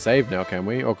can't even save now, can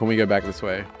we? Or can we go back this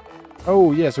way?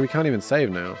 Oh, yeah, so we can't even save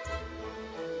now.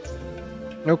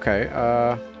 Okay,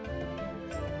 because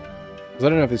I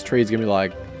don't know if this tree is going to be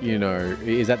like, you know,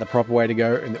 is that the proper way to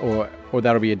go? Or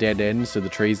that'll be a dead end, so the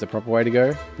tree's the proper way to go?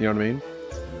 You know what I mean?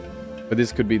 But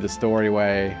this could be the story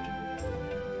way.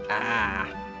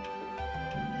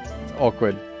 It's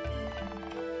awkward.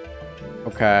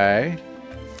 Okay.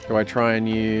 Do I try and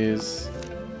use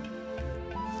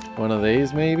one of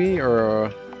these maybe,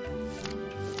 or...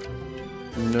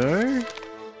 No?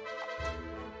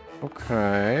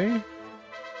 Okay.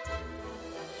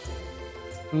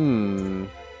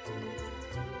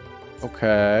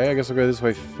 Okay, I guess I'll go this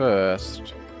way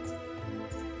first.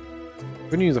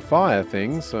 Couldn't use a fire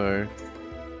thing, so...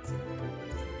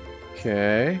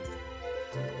 Okay.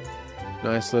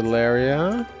 Nice little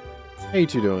area. How you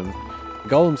two doing? The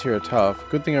golems here are tough.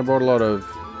 Good thing I brought a lot of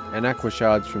aqua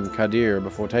shards from Kadir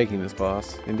before taking this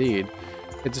class. Indeed.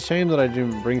 It's a shame that I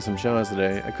didn't bring some shards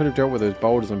today. I could have dealt with those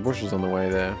boulders and bushes on the way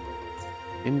there.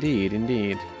 Indeed,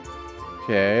 indeed.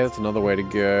 Okay, that's another way to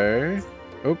go.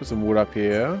 Oh, some wood up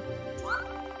here.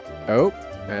 Oh,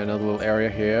 and another little area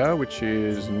here, which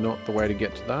is not the way to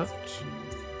get to that.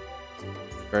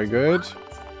 Very good.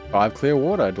 5 clear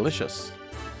water, delicious.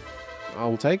 I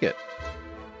will take it.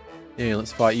 Yeah,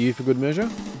 let's fight you for good measure.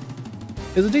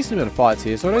 There's a decent amount of fights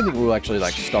here, so I don't think we'll actually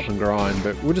like stop and grind,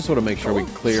 but we'll just sort of make sure we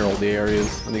clear all the areas.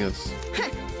 I think that's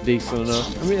decent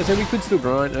enough. I mean, I said we could still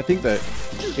grind, and I think that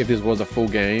if this was a full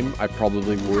game, I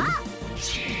probably would.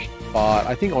 But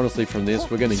I think honestly from this,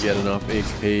 we're going to get enough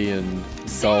XP and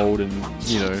gold and,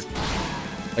 you know,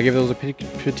 like if there was a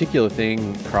particular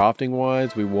thing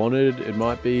crafting-wise we wanted, it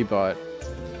might be, but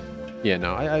yeah,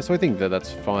 no, so I think that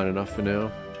that's fine enough for now.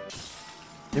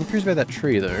 I'm curious about that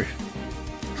tree, though.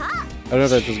 I don't know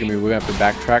if that's just going to be, we're going to have to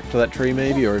backtrack to that tree,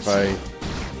 maybe, or if I...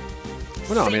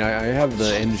 Well, no, I mean, I have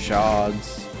the end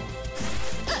shards.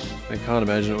 I can't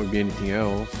imagine it would be anything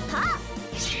else.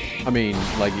 I mean,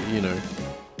 like, you know...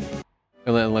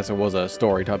 Unless it was a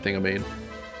story type thing, I mean.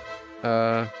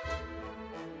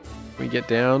 We get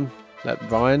down? That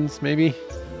vines, maybe?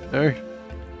 No?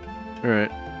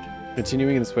 Alright.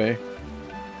 Continuing this way.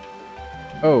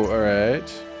 Oh,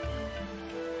 alright.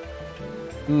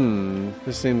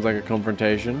 This seems like a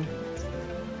confrontation.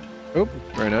 Oh,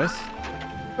 very nice.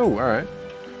 Oh, alright.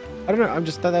 I don't know, I'm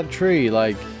just at that tree,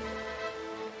 like...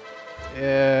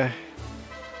 Yeah...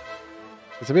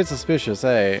 It's a bit suspicious,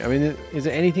 eh? I mean, is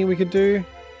there anything we could do?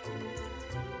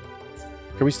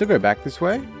 Can we still go back this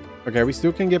way? Okay, we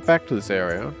still can get back to this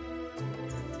area.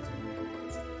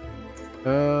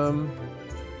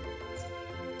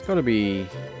 It's gotta be...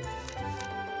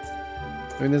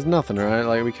 I mean, there's nothing, right?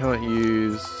 Like, we can't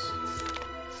use...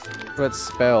 What about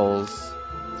spells?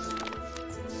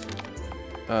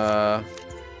 No.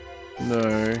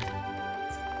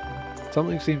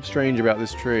 Something seems strange about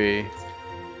this tree.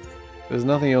 There's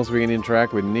nothing else we can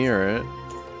interact with near it.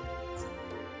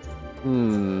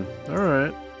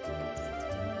 Alright.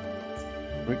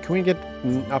 Can we get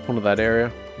up onto that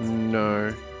area?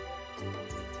 No.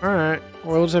 Alright.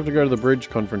 Well, we'll just have to go to the bridge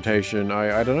confrontation.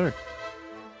 I don't know.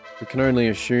 We can only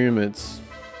assume it's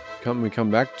something we come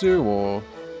back to, or...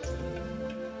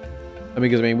 I mean,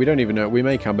 because, I mean, we don't even know. We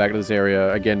may come back to this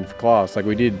area again for class, like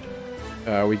we did.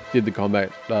 We did the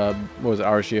combat, what was it,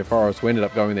 Arashia Forest. We ended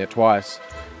up going there twice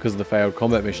because of the failed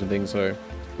combat mission thing, so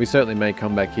we certainly may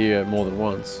come back here more than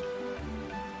once.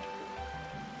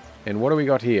 And what do we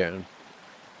got here?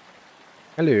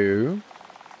 Hello.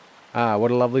 Ah,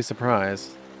 what a lovely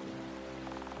surprise.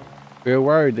 We were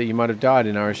worried that you might have died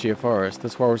in Arashia Forest.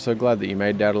 That's why we're so glad that you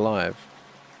made it out alive.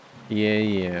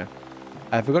 Yeah.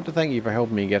 I forgot to thank you for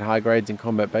helping me get high grades in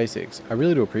combat basics. I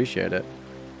really do appreciate it.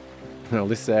 Well,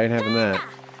 this ain't having that.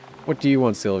 What do you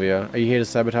want, Sylvia? Are you here to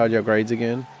sabotage our grades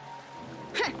again?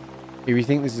 If you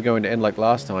think this is going to end like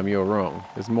last time, you're wrong.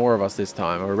 There's more of us this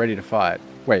time, and we're ready to fight.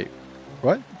 Wait,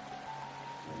 what?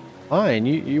 Fine,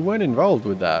 you weren't involved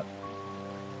with that.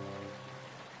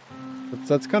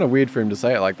 That's kind of weird for him to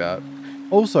say it like that.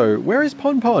 Also, where is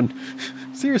Pon Pon?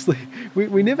 Seriously,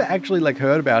 we never actually like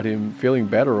heard about him feeling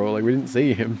better, or like we didn't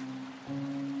see him.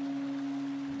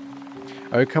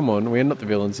 Oh, come on, we're not the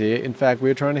villains here. In fact,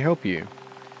 we're trying to help you.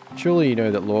 Surely you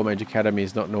know that Lawmage Academy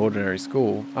is not an ordinary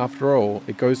school. After all,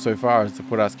 it goes so far as to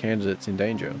put us candidates in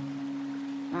danger.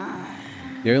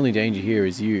 The only danger here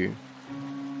is you.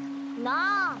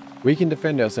 Nah. We can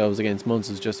defend ourselves against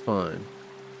monsters just fine.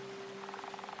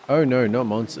 Oh no, not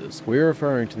monsters. We're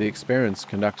referring to the experiments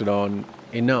conducted on...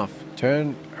 Enough.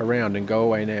 Turn around and go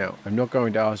away now. I'm not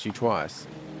going to ask you twice.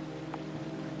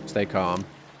 Stay calm.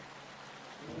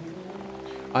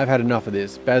 I've had enough of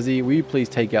this. Bazzy, will you please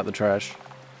take out the trash?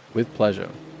 With pleasure.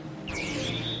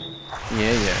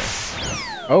 Yeah.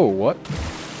 Oh, what?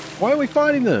 Why are we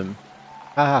fighting them?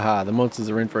 Ha ha ha, the monsters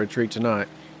are in for a treat tonight.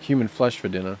 Human flesh for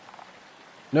dinner.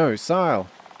 No, Sile.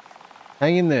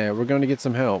 Hang in there, we're going to get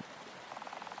some help.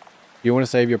 You want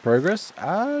to save your progress?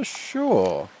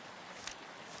 Sure.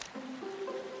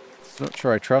 Not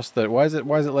sure I trust that. Why is it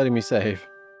letting me save?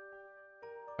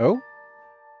 Oh?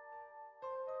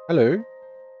 Hello?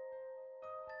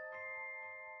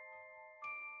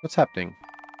 What's happening?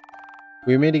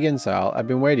 We meet again, Sal. I've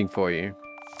been waiting for you.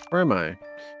 Where am I?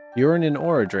 You're in an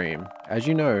aura dream. As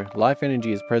you know, life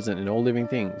energy is present in all living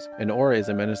things. An aura is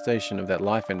a manifestation of that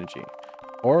life energy.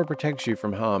 Aura protects you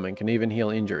from harm and can even heal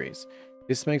injuries.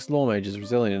 This makes Lawmages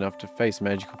resilient enough to face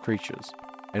magical creatures.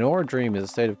 An aura dream is a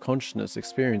state of consciousness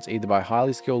experienced either by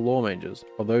highly skilled Lawmages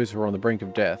or those who are on the brink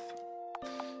of death.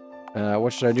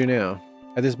 What should I do now?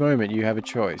 At this moment, you have a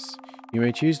choice. You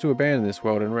may choose to abandon this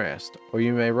world and rest, or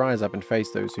you may rise up and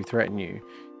face those who threaten you.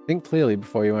 Think clearly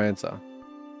before you answer.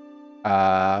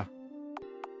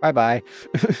 Bye-bye.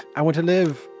 I want to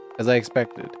live, as I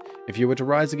expected. If you were to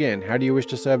rise again, how do you wish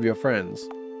to serve your friends?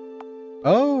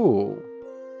 Oh!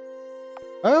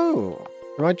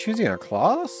 Am I choosing a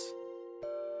class?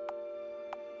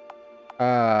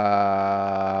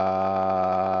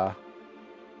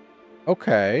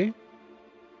 Okay.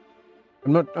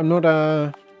 I'm not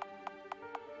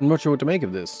sure what to make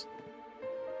of this.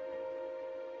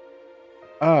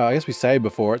 I guess we saved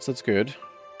before it, so that's good.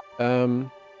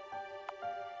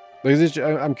 Like,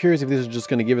 I'm curious if this is just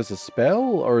going to give us a spell,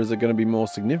 or is it going to be more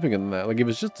significant than that? Like, if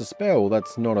it's just a spell,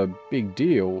 that's not a big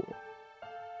deal.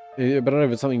 Yeah, but I don't know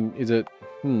if it's something, is it...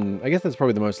 I guess that's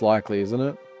probably the most likely, isn't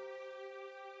it?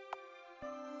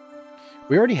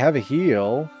 We already have a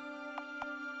heal.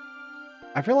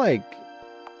 I feel like...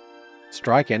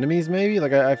 strike enemies, maybe?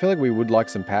 Like, I feel like we would like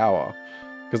some power.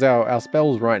 Because our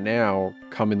spells right now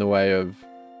come in the way of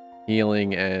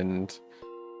healing and...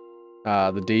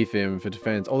 the defim for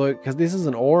defense. Although, because this is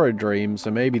an aura dream,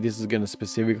 so maybe this is going to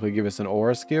specifically give us an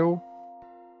aura skill.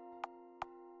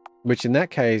 Which in that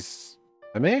case,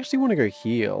 I may actually want to go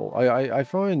heal. I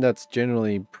find that's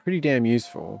generally pretty damn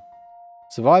useful.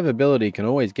 Survivability can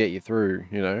always get you through,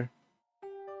 you know?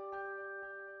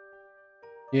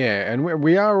 Yeah, and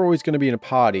we are always going to be in a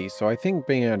party, so I think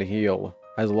being able to heal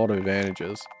has a lot of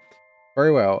advantages.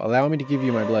 Very well, allow me to give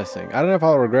you my blessing. I don't know if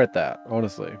I'll regret that,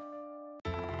 honestly.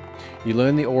 You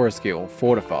learn the aura skill,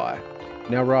 Fortify.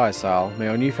 Now rise, Sal. May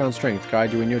our newfound strength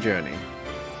guide you in your journey.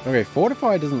 Okay,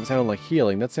 Fortify doesn't sound like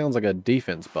healing. That sounds like a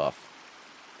defense buff.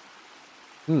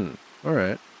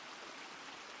 Alright.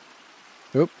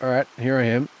 Oop, alright, here I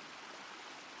am.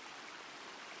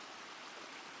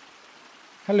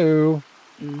 Hello.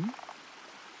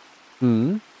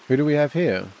 Who do we have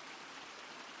here?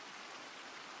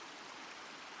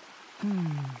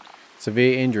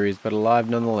 Severe injuries, but alive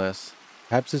nonetheless.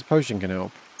 Perhaps this potion can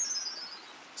help.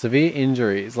 Severe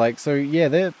injuries. Like, so, yeah,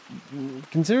 they're...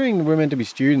 Considering we're meant to be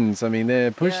students, I mean,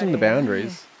 they're pushing the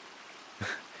boundaries.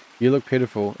 You look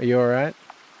pitiful. Are you alright?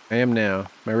 I am now.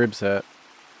 My ribs hurt.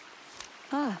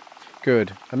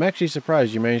 Good. I'm actually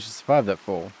surprised you managed to survive that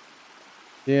fall.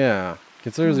 Yeah.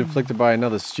 Consider it was inflicted by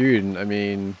another student. I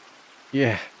mean...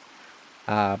 Yeah.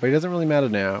 But it doesn't really matter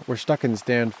now. We're stuck in this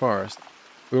damned forest.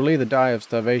 We will either die of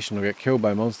starvation or get killed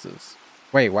by monsters.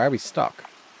 Wait, why are we stuck?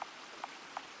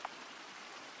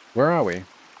 Where are we?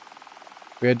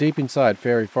 We are deep inside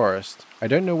Fairy Forest. I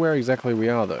don't know where exactly we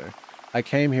are, though. I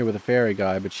came here with a fairy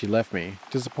guide, but she left me.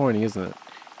 Disappointing, isn't it?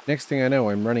 Next thing I know,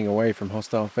 I'm running away from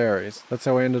hostile fairies. That's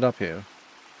how I ended up here.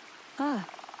 Oh,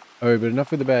 but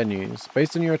enough with the bad news.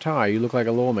 Based on your attire, you look like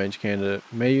a Lawmage candidate.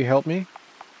 May you help me?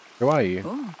 Who are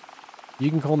you? You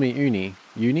can call me Uni.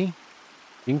 Uni?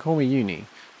 You can call me Uni.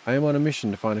 I am on a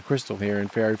mission to find a crystal here in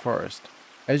Fairy Forest.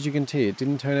 As you can see, it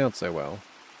didn't turn out so well.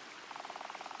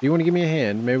 Do you want to give me a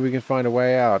hand? Maybe we can find a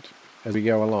way out as we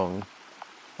go along.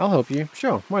 I'll help you.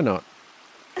 Sure, why not?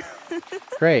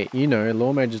 Great, you know,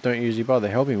 Lawmages don't usually bother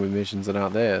helping with missions that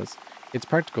aren't theirs. It's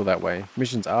practical that way.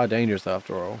 Missions are dangerous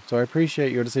after all, so I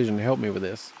appreciate your decision to help me with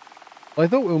this. Well, I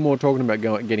thought we were more talking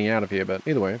about getting out of here, but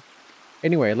either way.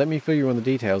 Anyway, let me fill you on the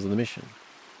details of the mission.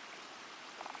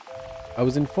 I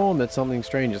was informed that something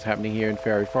strange is happening here in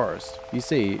Fairy Forest. You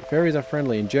see, fairies are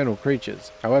friendly and gentle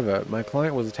creatures. However, my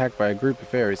client was attacked by a group of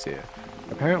fairies here.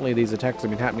 Apparently these attacks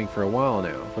have been happening for a while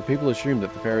now, but people assumed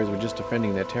that the fairies were just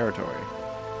defending their territory.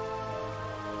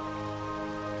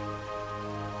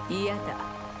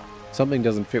 Something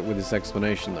doesn't fit with this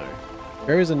explanation though.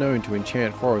 Fairies are known to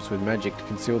enchant forests with magic to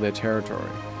conceal their territory.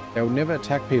 They would never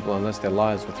attack people unless their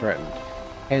lives were threatened.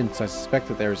 Hence, I suspect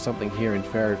that there is something here in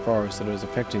Fairy Forest that is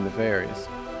affecting the fairies.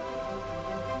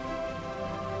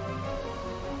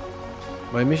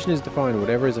 My mission is to find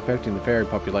whatever is affecting the fairy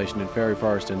population in Fairy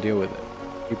Forest and deal with it.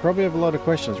 You probably have a lot of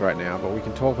questions right now, but we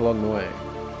can talk along the way.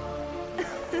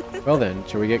 Well then,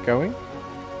 shall we get going?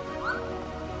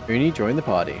 Uni, join the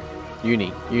party.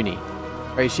 Uni.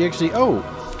 Wait, she actually... Oh,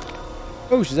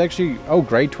 she's actually... Oh,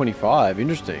 grade 25.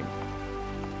 Interesting.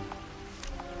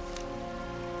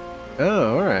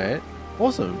 Oh, alright.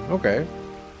 Awesome. Okay.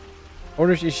 I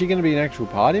wonder, is she going to be an actual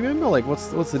party member? Like, what's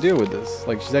the deal with this?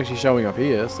 Like, she's actually showing up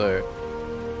here, so...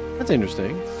 That's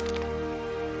interesting.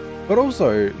 But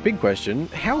also, big question,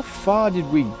 how far did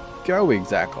we go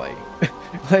exactly?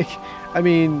 Like, I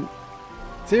mean...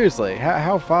 Seriously,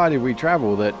 how far did we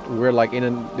travel that we're, like,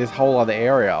 in this whole other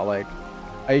area? Like,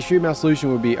 I assume our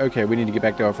solution would be, okay, we need to get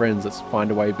back to our friends, let's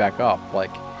find a way back up.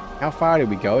 Like, how far did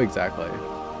we go exactly?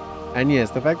 And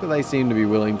yes, the fact that they seem to be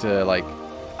willing to, like,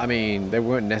 I mean, they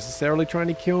weren't necessarily trying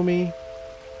to kill me,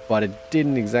 but it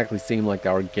didn't exactly seem like they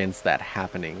were against that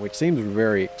happening, which seems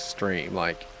very extreme.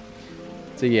 Like,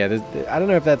 so yeah, I don't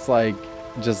know if that's, like,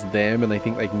 just them and they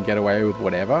think they can get away with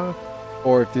whatever,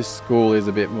 or if this school is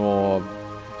a bit more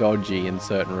dodgy in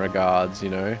certain regards, you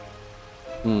know?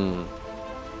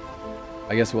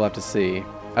 I guess we'll have to see.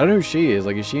 I don't know who she is.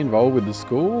 Like, is she involved with the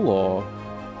school, or...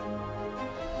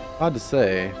 Hard to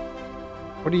say.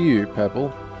 What are you,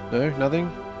 Purple? No? Nothing?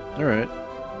 Alright.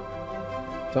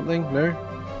 Something? No?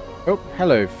 Oh,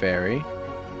 hello, fairy.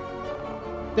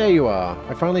 There you are.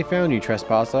 I finally found you,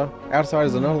 trespasser.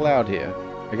 Outsiders are not allowed here.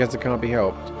 I guess it can't be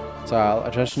helped. So I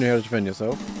trust you know how to defend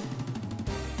yourself.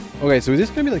 Okay, so is this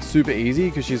going to be like super easy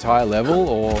because she's high level,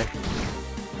 or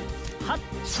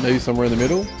maybe somewhere in the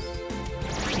middle?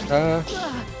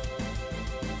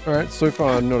 Alright, so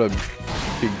far not a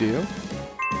big deal.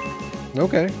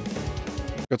 Okay.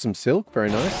 Got some silk, very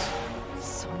nice.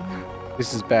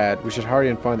 This is bad. We should hurry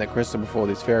and find that crystal before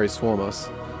these fairies swarm us.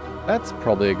 That's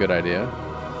probably a good idea.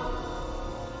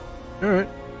 Alright.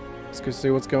 Let's go see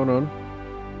what's going on.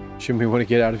 Shouldn't we want to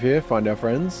get out of here? Find our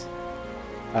friends?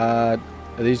 Are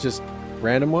these just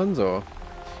random ones, or?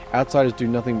 Outsiders do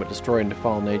nothing but destroy and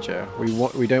defile nature.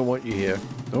 We don't want you here.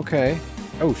 Okay.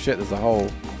 Oh shit, there's a hole.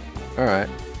 Alright.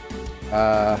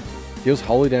 Deals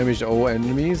holy damage to all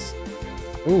enemies.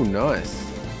 Ooh, nice.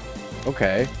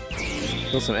 Okay.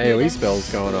 Got some AoE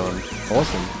spells going on.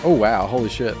 Awesome. Oh wow, holy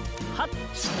shit.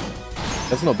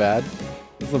 That's not bad.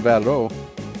 That's not bad at all.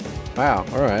 Wow,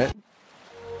 alright.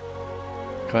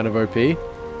 Kind of OP.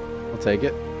 I'll take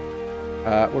it.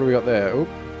 What do we got there? Oop.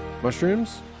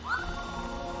 Mushrooms?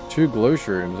 2 glow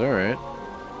shrooms, alright.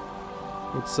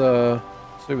 Let's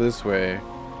over this way.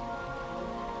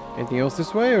 Anything else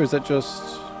this way, or is that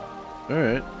just...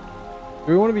 Alright.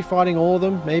 Do we want to be fighting all of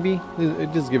them? Maybe?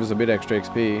 It does give us a bit extra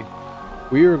XP.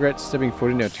 We regret stepping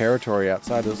foot in our territory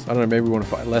outside us. I don't know, maybe we want to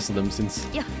fight less of them since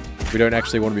we don't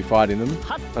actually want to be fighting them.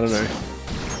 I don't know.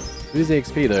 What is the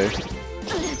XP though?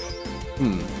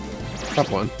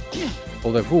 Tough one.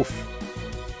 Although, oof.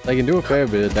 They can do a fair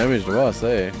bit of damage to us,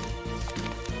 eh?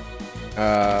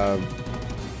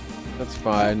 That's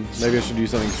fine. Maybe I should do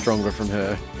something stronger from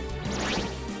her.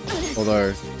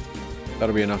 Although,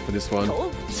 that'll be enough for this one.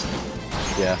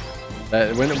 Yeah.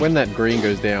 When that green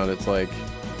goes down, it's like,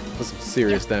 that's some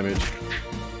serious damage.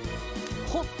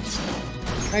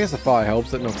 I guess the fire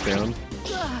helps, it knocks down.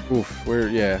 Oof,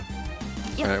 yeah.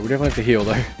 Alright, we definitely have to heal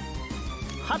though.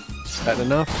 That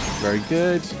enough? Very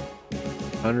good.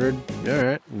 100.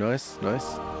 Alright, nice.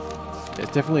 Yeah,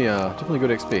 definitely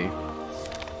good XP.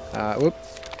 Whoop.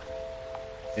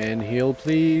 And heal,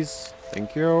 please.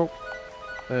 Thank you.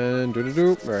 And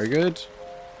do-do-do. Very good.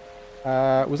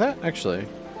 Was that actually?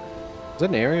 Was that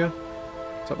an area?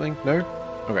 Something? No?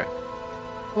 Okay.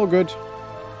 All good.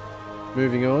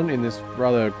 Moving on in this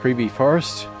rather creepy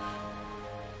forest.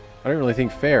 I don't really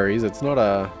think fairies. It's not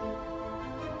a...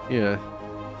 Yeah.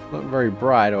 Not very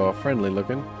bright or friendly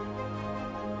looking.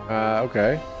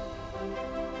 Okay.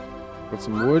 Got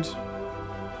some wood.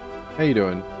 How you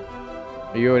doing?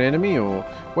 Are you an enemy or...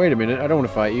 Wait a minute, I don't want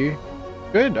to fight you.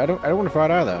 Good, I don't want to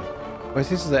fight either. My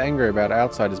sisters are angry about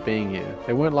outsiders being here.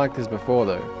 They weren't like this before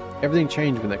though. Everything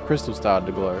changed when that crystal started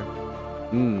to glow.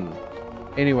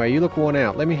 Anyway, you look worn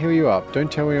out. Let me heal you up. Don't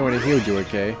tell anyone I healed you,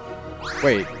 okay?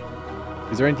 Wait.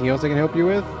 Is there anything else I can help you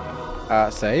with?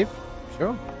 Save?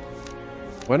 Sure.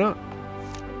 Why not?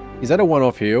 Is that a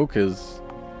one-off heal? Because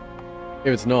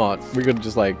if it's not, we could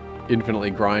just like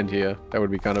infinitely grind here. That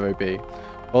would be kind of OP.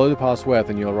 Follow the path west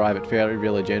and you'll arrive at Fairy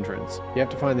Village entrance. You have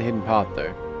to find the hidden path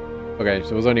though. Okay, so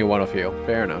it was only a one-off heal.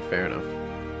 Fair enough, fair enough.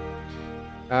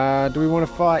 Do we want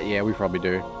to fight? Yeah, we probably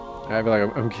do. I feel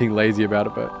like I'm getting lazy about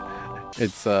it, but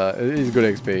it is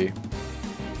good XP.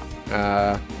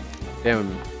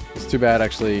 Damn, it's too bad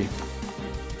actually.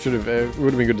 It would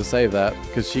have been good to save that,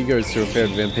 because she goes through a fair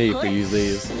bit of MP if we use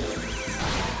these.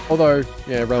 Although,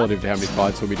 yeah, relative to how many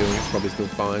fights we'll be doing, it's probably still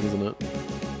fine, isn't it?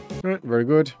 Alright, very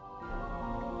good.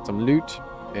 Some loot.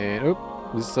 And,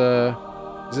 oh, is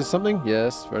this something?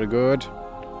 Yes, very good.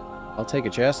 I'll take a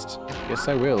chest. Yes,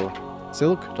 I will.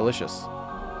 Silk, delicious.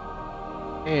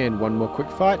 And one more quick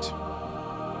fight.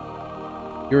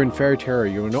 You're in Fairy Terror.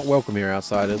 You are not welcome here,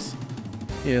 outsiders.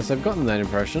 Yes, I've gotten that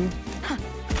impression.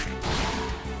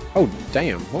 Oh,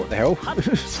 damn. What the hell?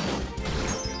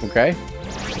 Okay.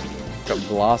 Got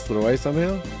blasted away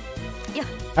somehow?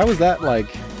 How was that,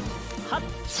 like...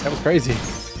 That was crazy.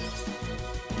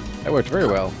 That worked very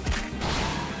well.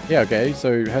 Yeah, okay,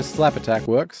 so her slap attack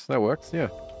works. That works, yeah.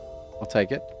 I'll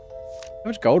take it. How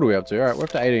much gold are we up to? Alright, we're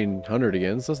up to 1800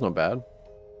 again, so that's not bad.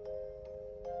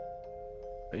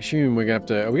 I assume we're gonna have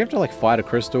to... Are we gonna have to, like, fight a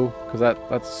crystal? Because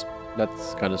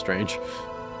that's kind of strange.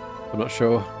 I'm not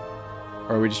sure.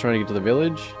 Or are we just trying to get to the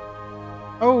village?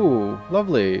 Oh,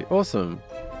 lovely. Awesome.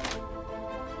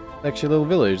 Actually, a little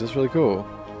village. That's really cool.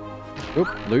 Oop,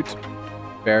 loot.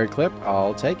 Berry clip.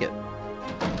 I'll take it.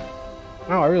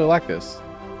 Oh, I really like this.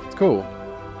 It's cool.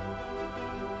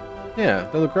 Yeah,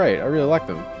 they look great. I really like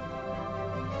them.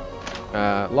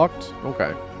 Locked?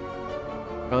 Okay.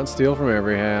 Can't steal from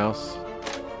every house.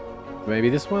 Maybe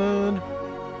this one?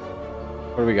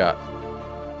 What do we got?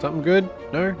 Something good?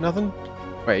 No? Nothing?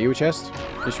 Wait, are you a chest?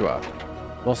 Yes, you are.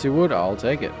 Mossy wood? I'll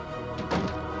take it.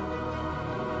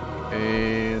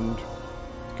 And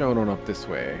what's going on up this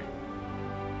way?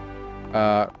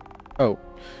 Oh.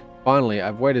 Finally,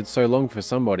 I've waited so long for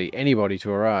anybody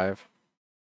to arrive.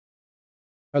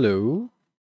 Hello?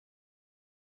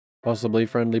 Possibly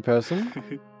friendly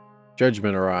person?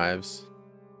 Judgment arrives.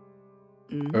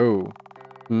 Oh.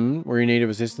 Were you in need of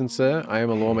assistance, sir? I am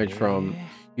a lawmage from...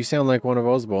 You sound like one of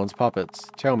Osborne's puppets.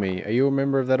 Tell me, are you a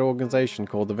member of that organization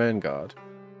called the Vanguard?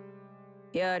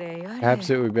 Perhaps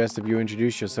it would be best if you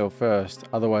introduce yourself first,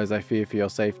 otherwise I fear for your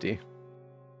safety.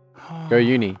 Go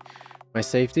Uni. My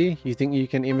safety? You think you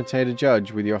can imitate a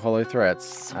judge with your hollow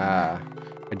threats? Ah.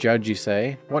 A judge, you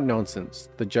say? What nonsense.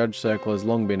 The judge circle has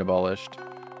long been abolished.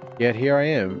 Yet here I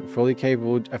am, a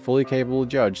fully capable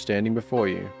judge standing before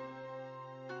you.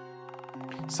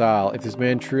 Sal, if this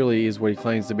man truly is what he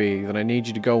claims to be, then I need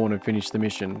you to go on and finish the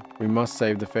mission. We must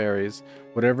save the fairies.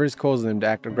 Whatever is causing them to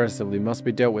act aggressively must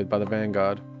be dealt with by the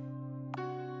Vanguard.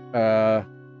 I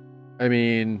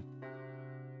mean...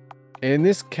 In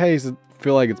this case, I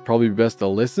feel like it's probably best to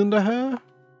listen to her.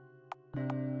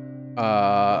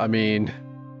 I mean...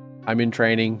 I'm in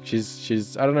training.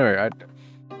 She's... I don't know.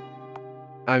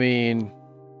 I mean...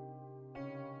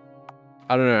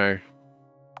 I don't know.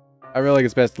 I feel like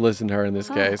it's best to listen to her in this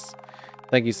case.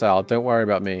 Thank you, Sal. Don't worry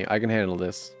about me. I can handle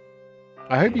this.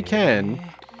 I hope you can.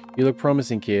 You look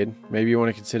promising, kid. Maybe you want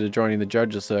to consider joining the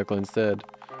judges' circle instead.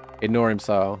 Ignore him,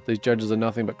 Sal. These judges are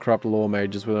nothing but corrupt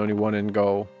lawmages with only one end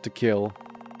goal: to kill.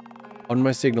 On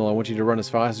my signal, I want you to run as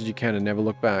fast as you can and never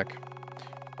look back.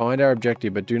 Find our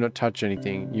objective, but do not touch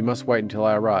anything. You must wait until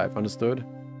I arrive. Understood?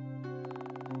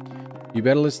 You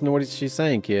better listen to what she's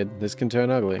saying, kid. This can turn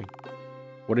ugly.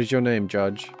 What is your name,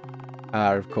 Judge?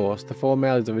 Ah, of course. The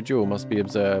formalities of a duel must be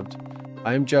observed.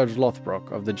 I am Judge Lothbrok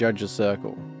of the Judges'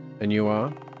 Circle. And you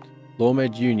are?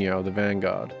 Lawmage Junior of the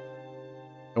Vanguard.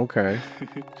 Okay.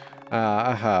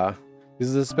 Aha. This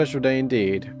is a special day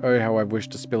indeed. Oh, how I've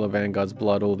wished to spill a Vanguard's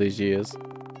blood all these years.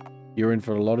 You're in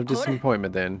for a lot of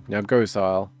disappointment then. Now go,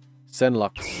 Sile. Send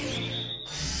Lux.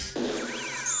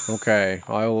 Okay,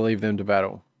 I will leave them to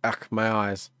battle. Ugh, my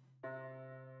eyes.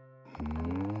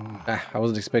 I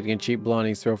wasn't expecting a cheap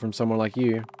blinding throw from someone like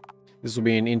you. This will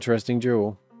be an interesting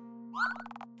duel.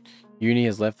 Uni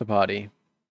has left the party.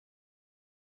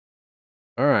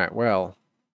 Alright, well.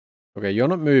 Okay, you're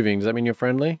not moving. Does that mean you're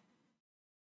friendly?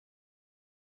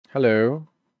 Hello?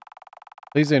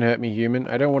 Please don't hurt me, human.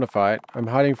 I don't want to fight. I'm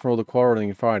hiding from all the quarreling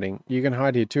and fighting. You can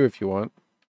hide here too if you want.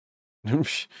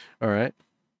 Alright.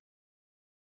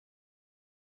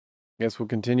 Guess we'll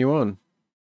continue on.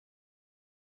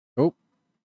 Oh.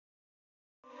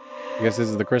 I guess this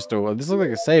is the crystal. Oh, this looks like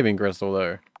a saving crystal,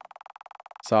 though.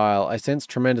 Sile, I sense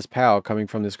tremendous power coming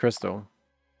from this crystal.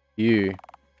 You.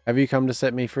 Have you come to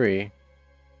set me free?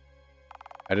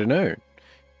 I don't know.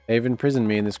 They've imprisoned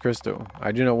me in this crystal.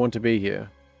 I do not want to be here.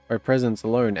 My presence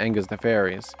alone angers the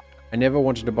fairies. I never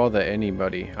wanted to bother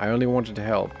anybody. I only wanted to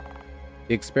help.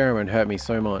 The experiment hurt me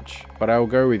so much. But I will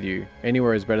go with you.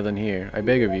 Anywhere is better than here. I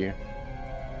beg of you.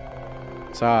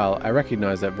 Sile, I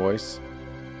recognize that voice.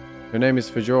 Her name is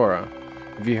Fajora.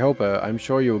 If you help her, I'm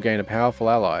sure you will gain a powerful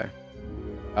ally.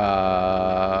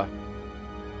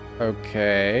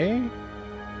 Okay.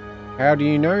 How do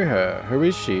you know her? Who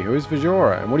is she? Who is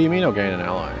Fajora? And what do you mean I'll gain an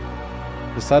ally?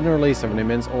 The sudden release of an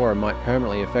immense aura might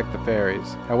permanently affect the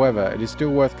fairies. However, it is still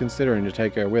worth considering to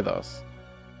take her with us.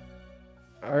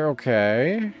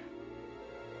 Okay.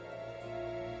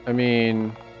 I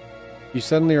mean, you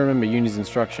suddenly remember Uni's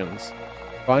instructions.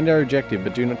 Find our objective,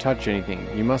 but do not touch anything.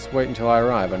 You must wait until I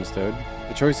arrive, understood?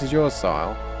 The choice is yours,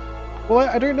 Sile. Well,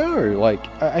 I don't know. Like,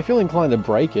 I feel inclined to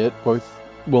break it,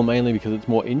 mainly because it's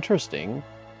more interesting.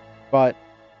 But,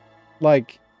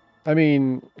 like, I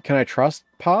mean, can I trust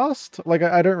past? Like,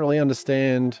 I don't really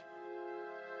understand.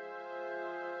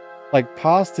 Like,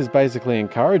 past is basically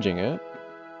encouraging it.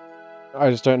 I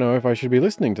just don't know if I should be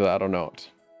listening to that or not.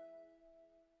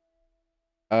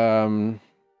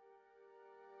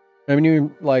 I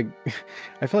mean, like,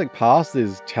 I feel like past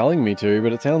is telling me to,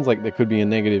 but it sounds like there could be a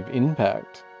negative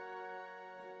impact.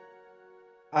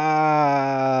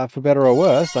 For better or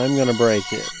worse, I'm gonna break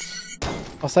it.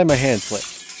 I'll say my hand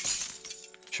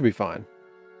slipped. Should be fine.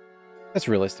 That's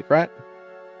realistic, right?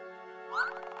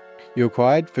 You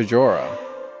acquired Fajora.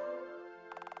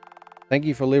 Thank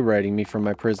you for liberating me from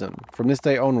my prison. From this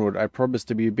day onward, I promise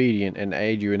to be obedient and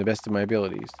aid you in the best of my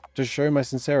abilities. To show my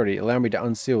sincerity, allow me to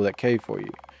unseal that cave for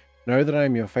you. Know that I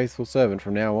am your faithful servant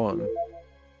from now on.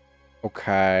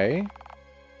 Okay.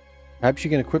 Perhaps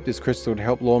you can equip this crystal to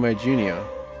help Lawmage Junior.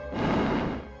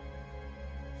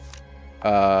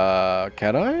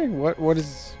 Can I? What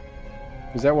is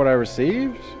that what I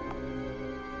received?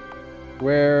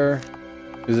 Where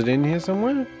Is it in here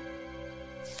somewhere?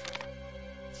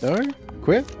 No?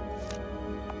 Quit?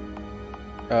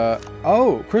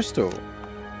 Oh, crystal.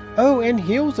 Oh, and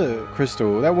heals a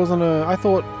crystal. That wasn't a... I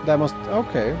thought that must...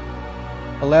 Okay.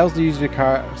 Allows the user to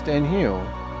cast and heal.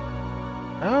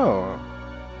 Oh.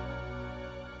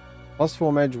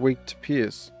 +4 mage, weak to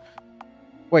pierce.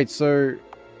 Wait, so...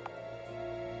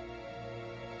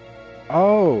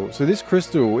 Oh, so this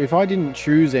crystal, if I didn't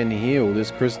choose end heal,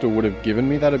 this crystal would have given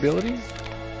me that ability?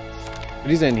 It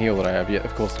is end heal that I have, yeah,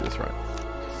 of course it is, right.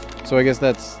 So I guess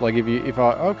that's, like, okay,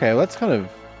 well, that's kind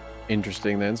of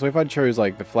interesting then. So if I chose,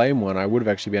 like, the flame one, I would have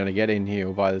actually been able to get end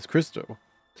heal via this crystal.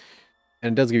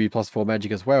 And it does give you +4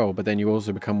 magic as well, but then you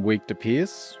also become weak to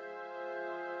pierce.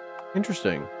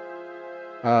 Interesting.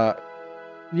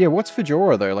 Yeah, what's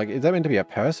Fedora though? Like, is that meant to be a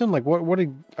person? Like,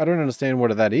 I don't understand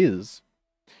what that is.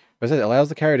 But it says it allows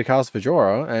the carrier to cast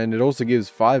Fedora, and it also gives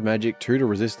 5 magic, 2 to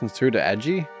resistance, 2 to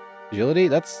agility.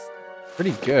 That's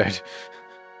pretty good.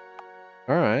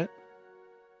 Alright.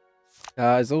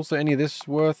 Is also any of this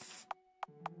worth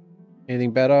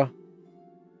anything better?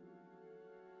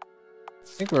 I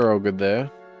think we're all good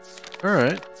there.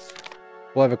 Alright.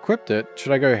 Well, I've equipped it.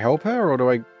 Should I go help her, or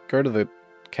do I go to the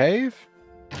cave?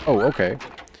 Oh, okay.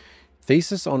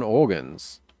 Thesis on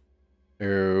organs.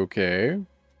 Okay.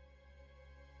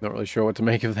 Not really sure what to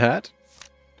make of that.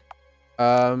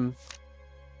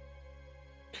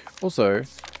 Also,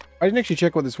 I didn't actually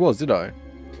check what this was, did I?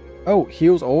 Oh,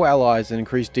 heals all allies and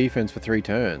increase defense for 3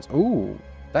 turns. Ooh,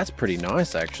 that's pretty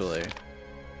nice, actually.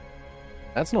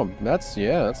 That's not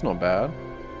bad.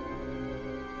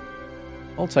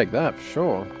 I'll take that, for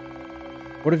sure.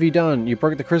 What have you done? You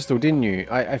broke the crystal, didn't you?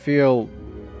 I feel...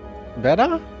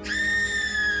 better?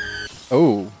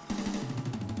 Oh.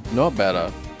 Not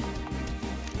better.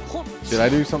 Did I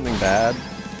do something bad?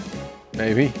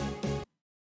 Maybe.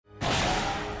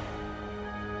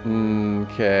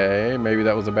 Okay, maybe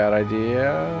that was a bad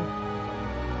idea.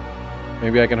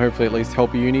 Maybe I can hopefully at least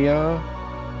help Unia.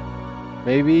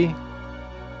 Maybe.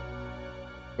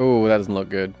 Oh, that doesn't look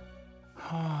good.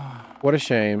 What a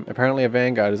shame. Apparently a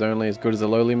vanguard is only as good as a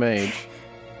lowly mage.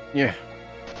 Yeah.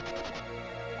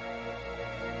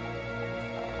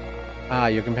 Ah,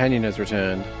 your companion has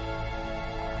returned.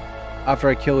 After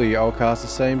I kill you, I'll cast the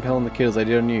same spell on the kid as I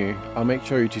did on you. I'll make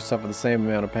sure you two suffer the same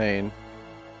amount of pain.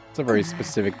 It's a very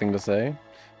specific thing to say.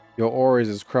 Your aura is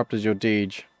as corrupt as your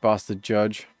deed, bastard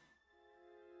judge.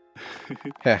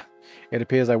 Heh. It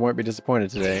appears I won't be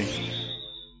disappointed today.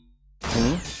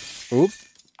 Oop.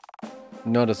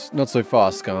 Not so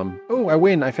fast, scum. Oh, I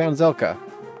win! I found Zelka.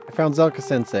 I found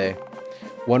Zelka-sensei.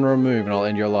 One wrong move and I'll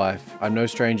end your life. I'm no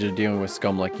stranger to dealing with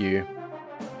scum like you.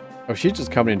 Oh, she's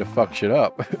just coming in to fuck shit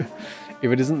up.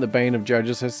 If it isn't the bane of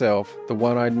judges herself, the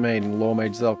one-eyed maiden,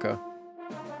 Lawmage Zelka.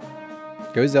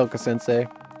 Go Zelka-sensei.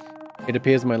 It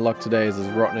appears my luck today is as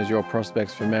rotten as your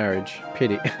prospects for marriage.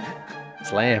 Pity.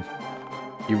 Slam.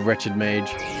 You wretched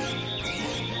mage.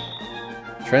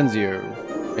 Trenzio.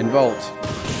 Involt.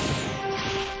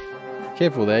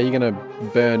 Careful there, you're gonna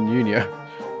burn Unia.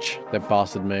 That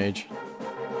bastard mage.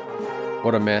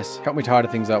 What a mess. Help me tidy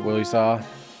things up, will you, Sar?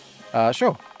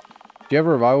 Sure. Do you have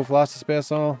a revival flask to spare,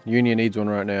 Sar? Unia needs one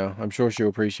right now. I'm sure she'll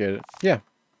appreciate it. Yeah.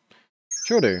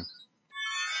 Sure do.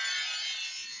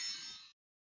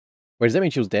 Wait, does that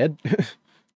mean she was dead?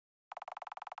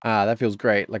 Ah, that feels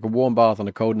great. Like a warm bath on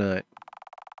a cold night.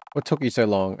 What took you so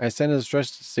long? I sent a stress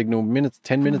signal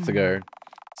 10 minutes ago.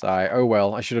 Sigh. Oh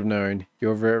well, I should have known. You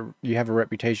have a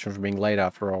reputation for being late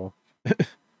after all.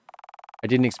 I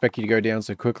didn't expect you to go down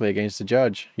so quickly against the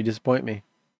judge. You disappoint me.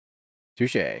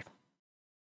 Touché.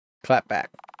 Clap back.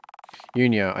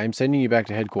 Unia, I am sending you back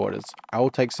to headquarters. I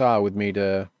will take Sar with me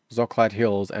to Zoklat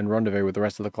Hills and rendezvous with the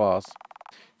rest of the class.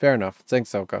 Fair enough.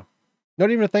 Thanks, Selka.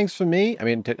 Not even a thanks for me? I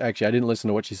mean, actually, I didn't listen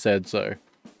to what she said, so...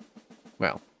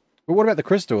 Well. But what about the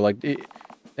crystal? Like,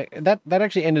 that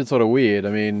actually ended sort of weird. I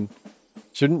mean,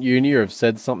 shouldn't Unia have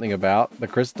said something about the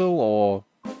crystal, or...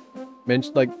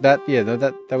 mentioned, like, that... Yeah,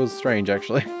 that was strange,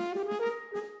 actually.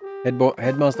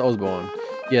 Headmaster Osborne.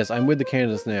 Yes, I'm with the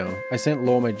candidates now. I sent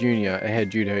Lawmage Jr. ahead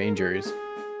due to her injuries.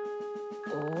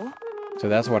 Oh? So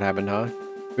that's what happened, huh?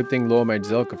 Good thing Lawmage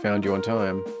Zelka found you on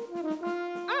time.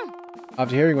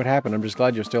 After hearing what happened, I'm just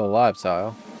glad you're still alive,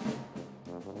 Sile.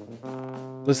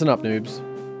 Listen up, noobs.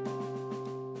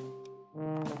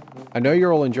 I know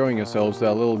you're all enjoying yourselves with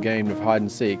our little game of hide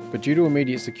and seek, but due to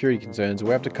immediate security concerns, we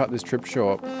have to cut this trip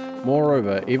short.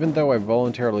 Moreover, even though I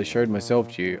voluntarily showed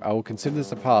myself to you, I will consider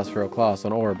this a pass for our class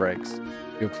on aura breaks.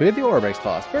 You'll clear the aura breaks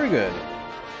class. Very good.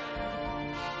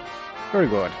 Very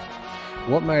good.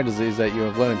 What matters is that you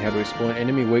have learned how to exploit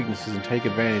enemy weaknesses and take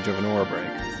advantage of an aura break.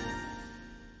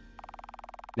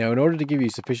 Now, in order to give you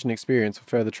sufficient experience for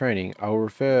further training, I will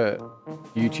refer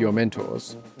you to your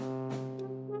mentors.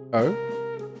 Oh?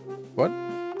 What?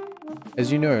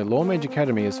 As you know, Lawmage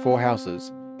Academy has 4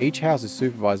 houses. Each house is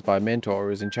supervised by a mentor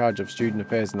who is in charge of student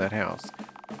affairs in that house.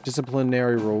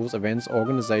 Disciplinary rules, events,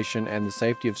 organization, and the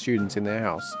safety of students in their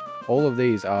house. All of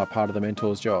these are part of the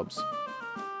mentor's jobs.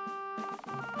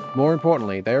 More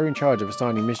importantly, they are in charge of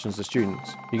assigning missions to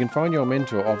students. You can find your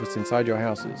mentor office inside your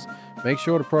houses. Make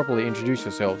sure to properly introduce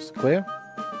yourselves. Clear?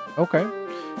 Okay.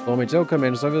 Lawmage Zelka,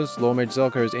 mentor service. Lawmage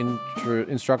Zelka has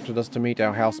instructed us to meet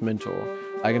our house mentor.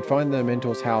 I can find the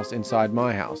mentor's house inside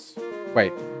my house.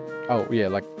 Wait. Oh, yeah,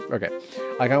 like, okay.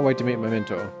 I can't wait to meet my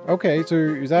mentor. Okay, so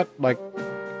is that, like,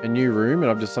 a new room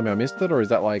and I've just somehow missed it? Or is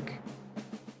that, like...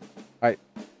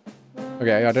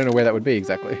 Okay, I don't know where that would be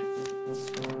exactly.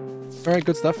 Alright,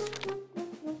 good stuff.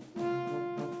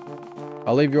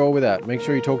 I'll leave you all with that. Make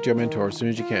sure you talk to your mentor as soon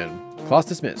as you can. Class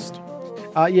dismissed.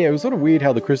 Yeah, it was sort of weird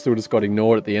how the crystal just got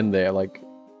ignored at the end there. Like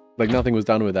nothing was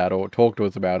done with that or talked to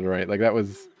us about it or anything. Like that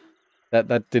was...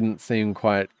 That didn't seem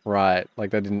quite right.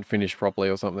 Like that didn't finish properly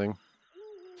or something.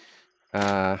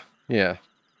 Yeah. A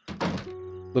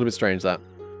little bit strange that.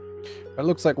 It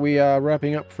looks like we are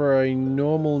wrapping up for a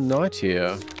normal night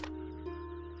here.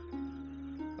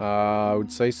 I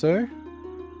would say so.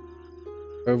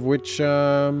 Of which,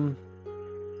 I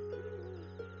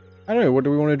don't know, what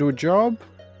do we want to do, a job?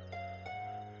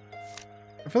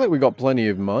 I feel like we got plenty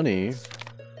of money. It's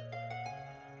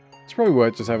probably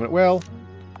worth just having it. Well,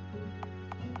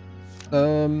 we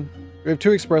have 2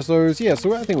 espressos. Yeah,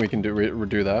 so I think we can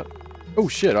do that. Oh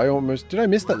shit, did I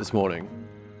miss that this morning?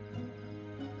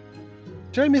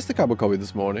 Did I miss the cup of coffee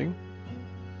this morning?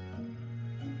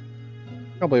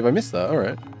 Can't believe I missed that,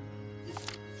 alright.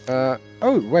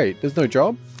 Oh, wait, there's no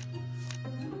job?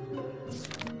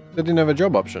 They didn't have a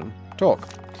job option. Talk.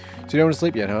 So you don't want to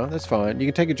sleep yet, huh? That's fine. You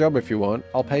can take a job if you want.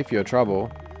 I'll pay for your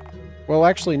trouble. Well,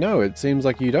 actually, no. It seems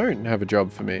like you don't have a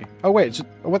job for me. Oh, wait.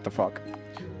 What the fuck?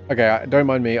 Okay, don't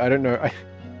mind me. I don't know.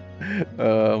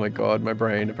 Oh my god, my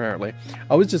brain, apparently.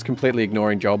 I was just completely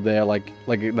ignoring job there. Like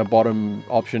the bottom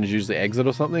option is usually exit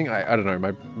or something. I don't know.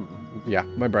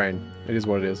 My brain. It is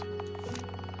what it is.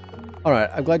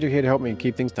 Alright, I'm glad you're here to help me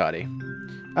keep things tidy.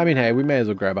 I mean, hey, we may as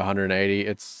well grab 180.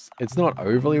 It's not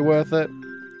overly worth it.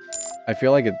 I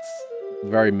feel like it's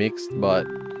very mixed, but...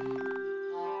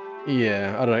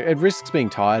 Yeah, I don't know. It risks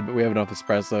being tired, but we have enough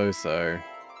espresso, so...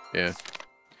 Yeah.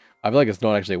 I feel like it's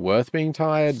not actually worth being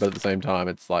tired, but at the same time,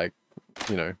 it's like,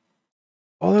 you know...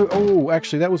 Although, oh,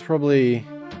 actually, that was probably...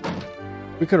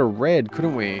 We could have read,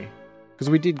 couldn't we? Because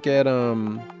we did get, Yeah,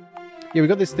 we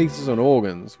got this thesis on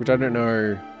organs, which I don't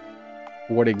know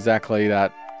what exactly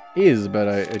that is, but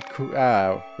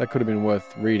that could have been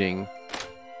worth reading.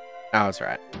 Oh, that's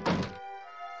right.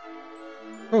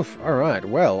 Oof, alright,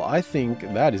 well, I think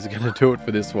that is going to do it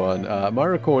for this one. My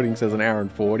recording says 1 hour and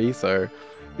 40, so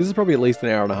this is probably at least 1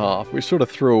 hour and a half, which sort of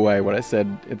threw away what I said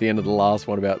at the end of the last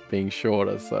one about being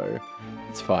shorter, so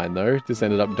it's fine though. This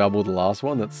ended up double the last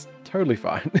one, that's totally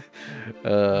fine.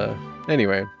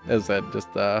 Anyway, as I said,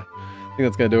 I think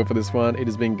that's going to do it for this one. It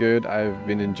has been good. I've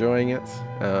been enjoying it.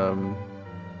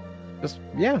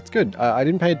 Yeah, it's good. I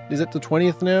didn't pay... Is it the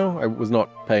 20th now? I was not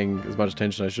paying as much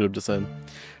attention as I should have just then.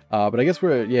 But I guess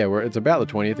it's about the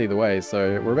 20th either way.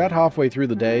 So we're about halfway through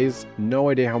the days. No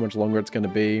idea how much longer it's going to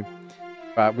be.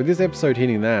 But with this episode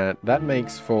hitting that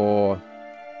makes for...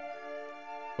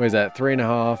 What is that?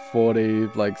 3.5, 40,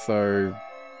 like so...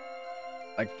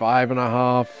 Like 5.5,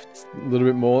 a little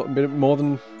bit more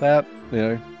than that, you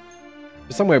know.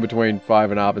 Somewhere between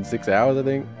 5.5 and 6 hours, I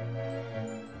think.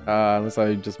 Unless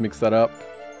I just mix that up.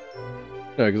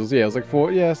 No, because it was like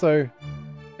 4, yeah, so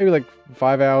maybe like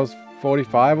 5 hours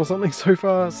 45 or something so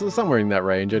far. So somewhere in that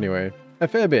range anyway. A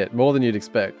fair bit, more than you'd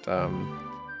expect. So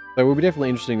it will be definitely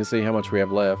interesting to see how much we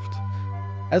have left.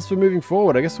 As for moving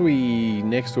forward, I guess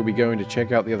next will be going to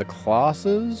check out the other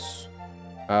classes.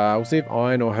 We'll see if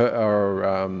Iron or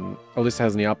Alyssa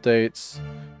has any updates.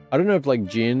 I don't know if like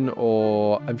Jin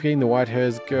or... I'm forgetting the white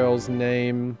hairs girl's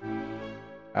name.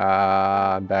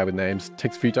 I'm bad with names. It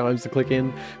takes a few times to click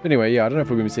in. But anyway, yeah, I don't know if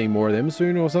we're going to be seeing more of them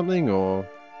soon or something, or...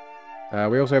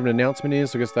 we also have an announcement here,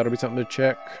 so I guess that'll be something to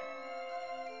check.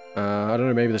 I don't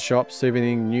know, maybe the shop, see if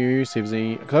anything new, see if there's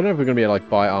any... Because I don't know if we're going to be able to like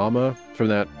buy armor from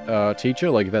that teacher,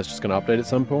 like if that's just going to update at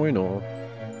some point, or...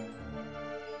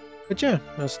 But yeah,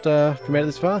 just if you made it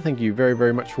this far, thank you very,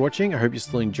 very much for watching. I hope you're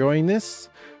still enjoying this.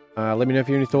 Let me know if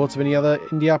you have any thoughts of any other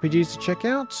indie RPGs to check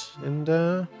out. And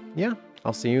yeah,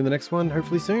 I'll see you in the next one,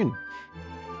 hopefully soon.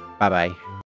 Bye-bye.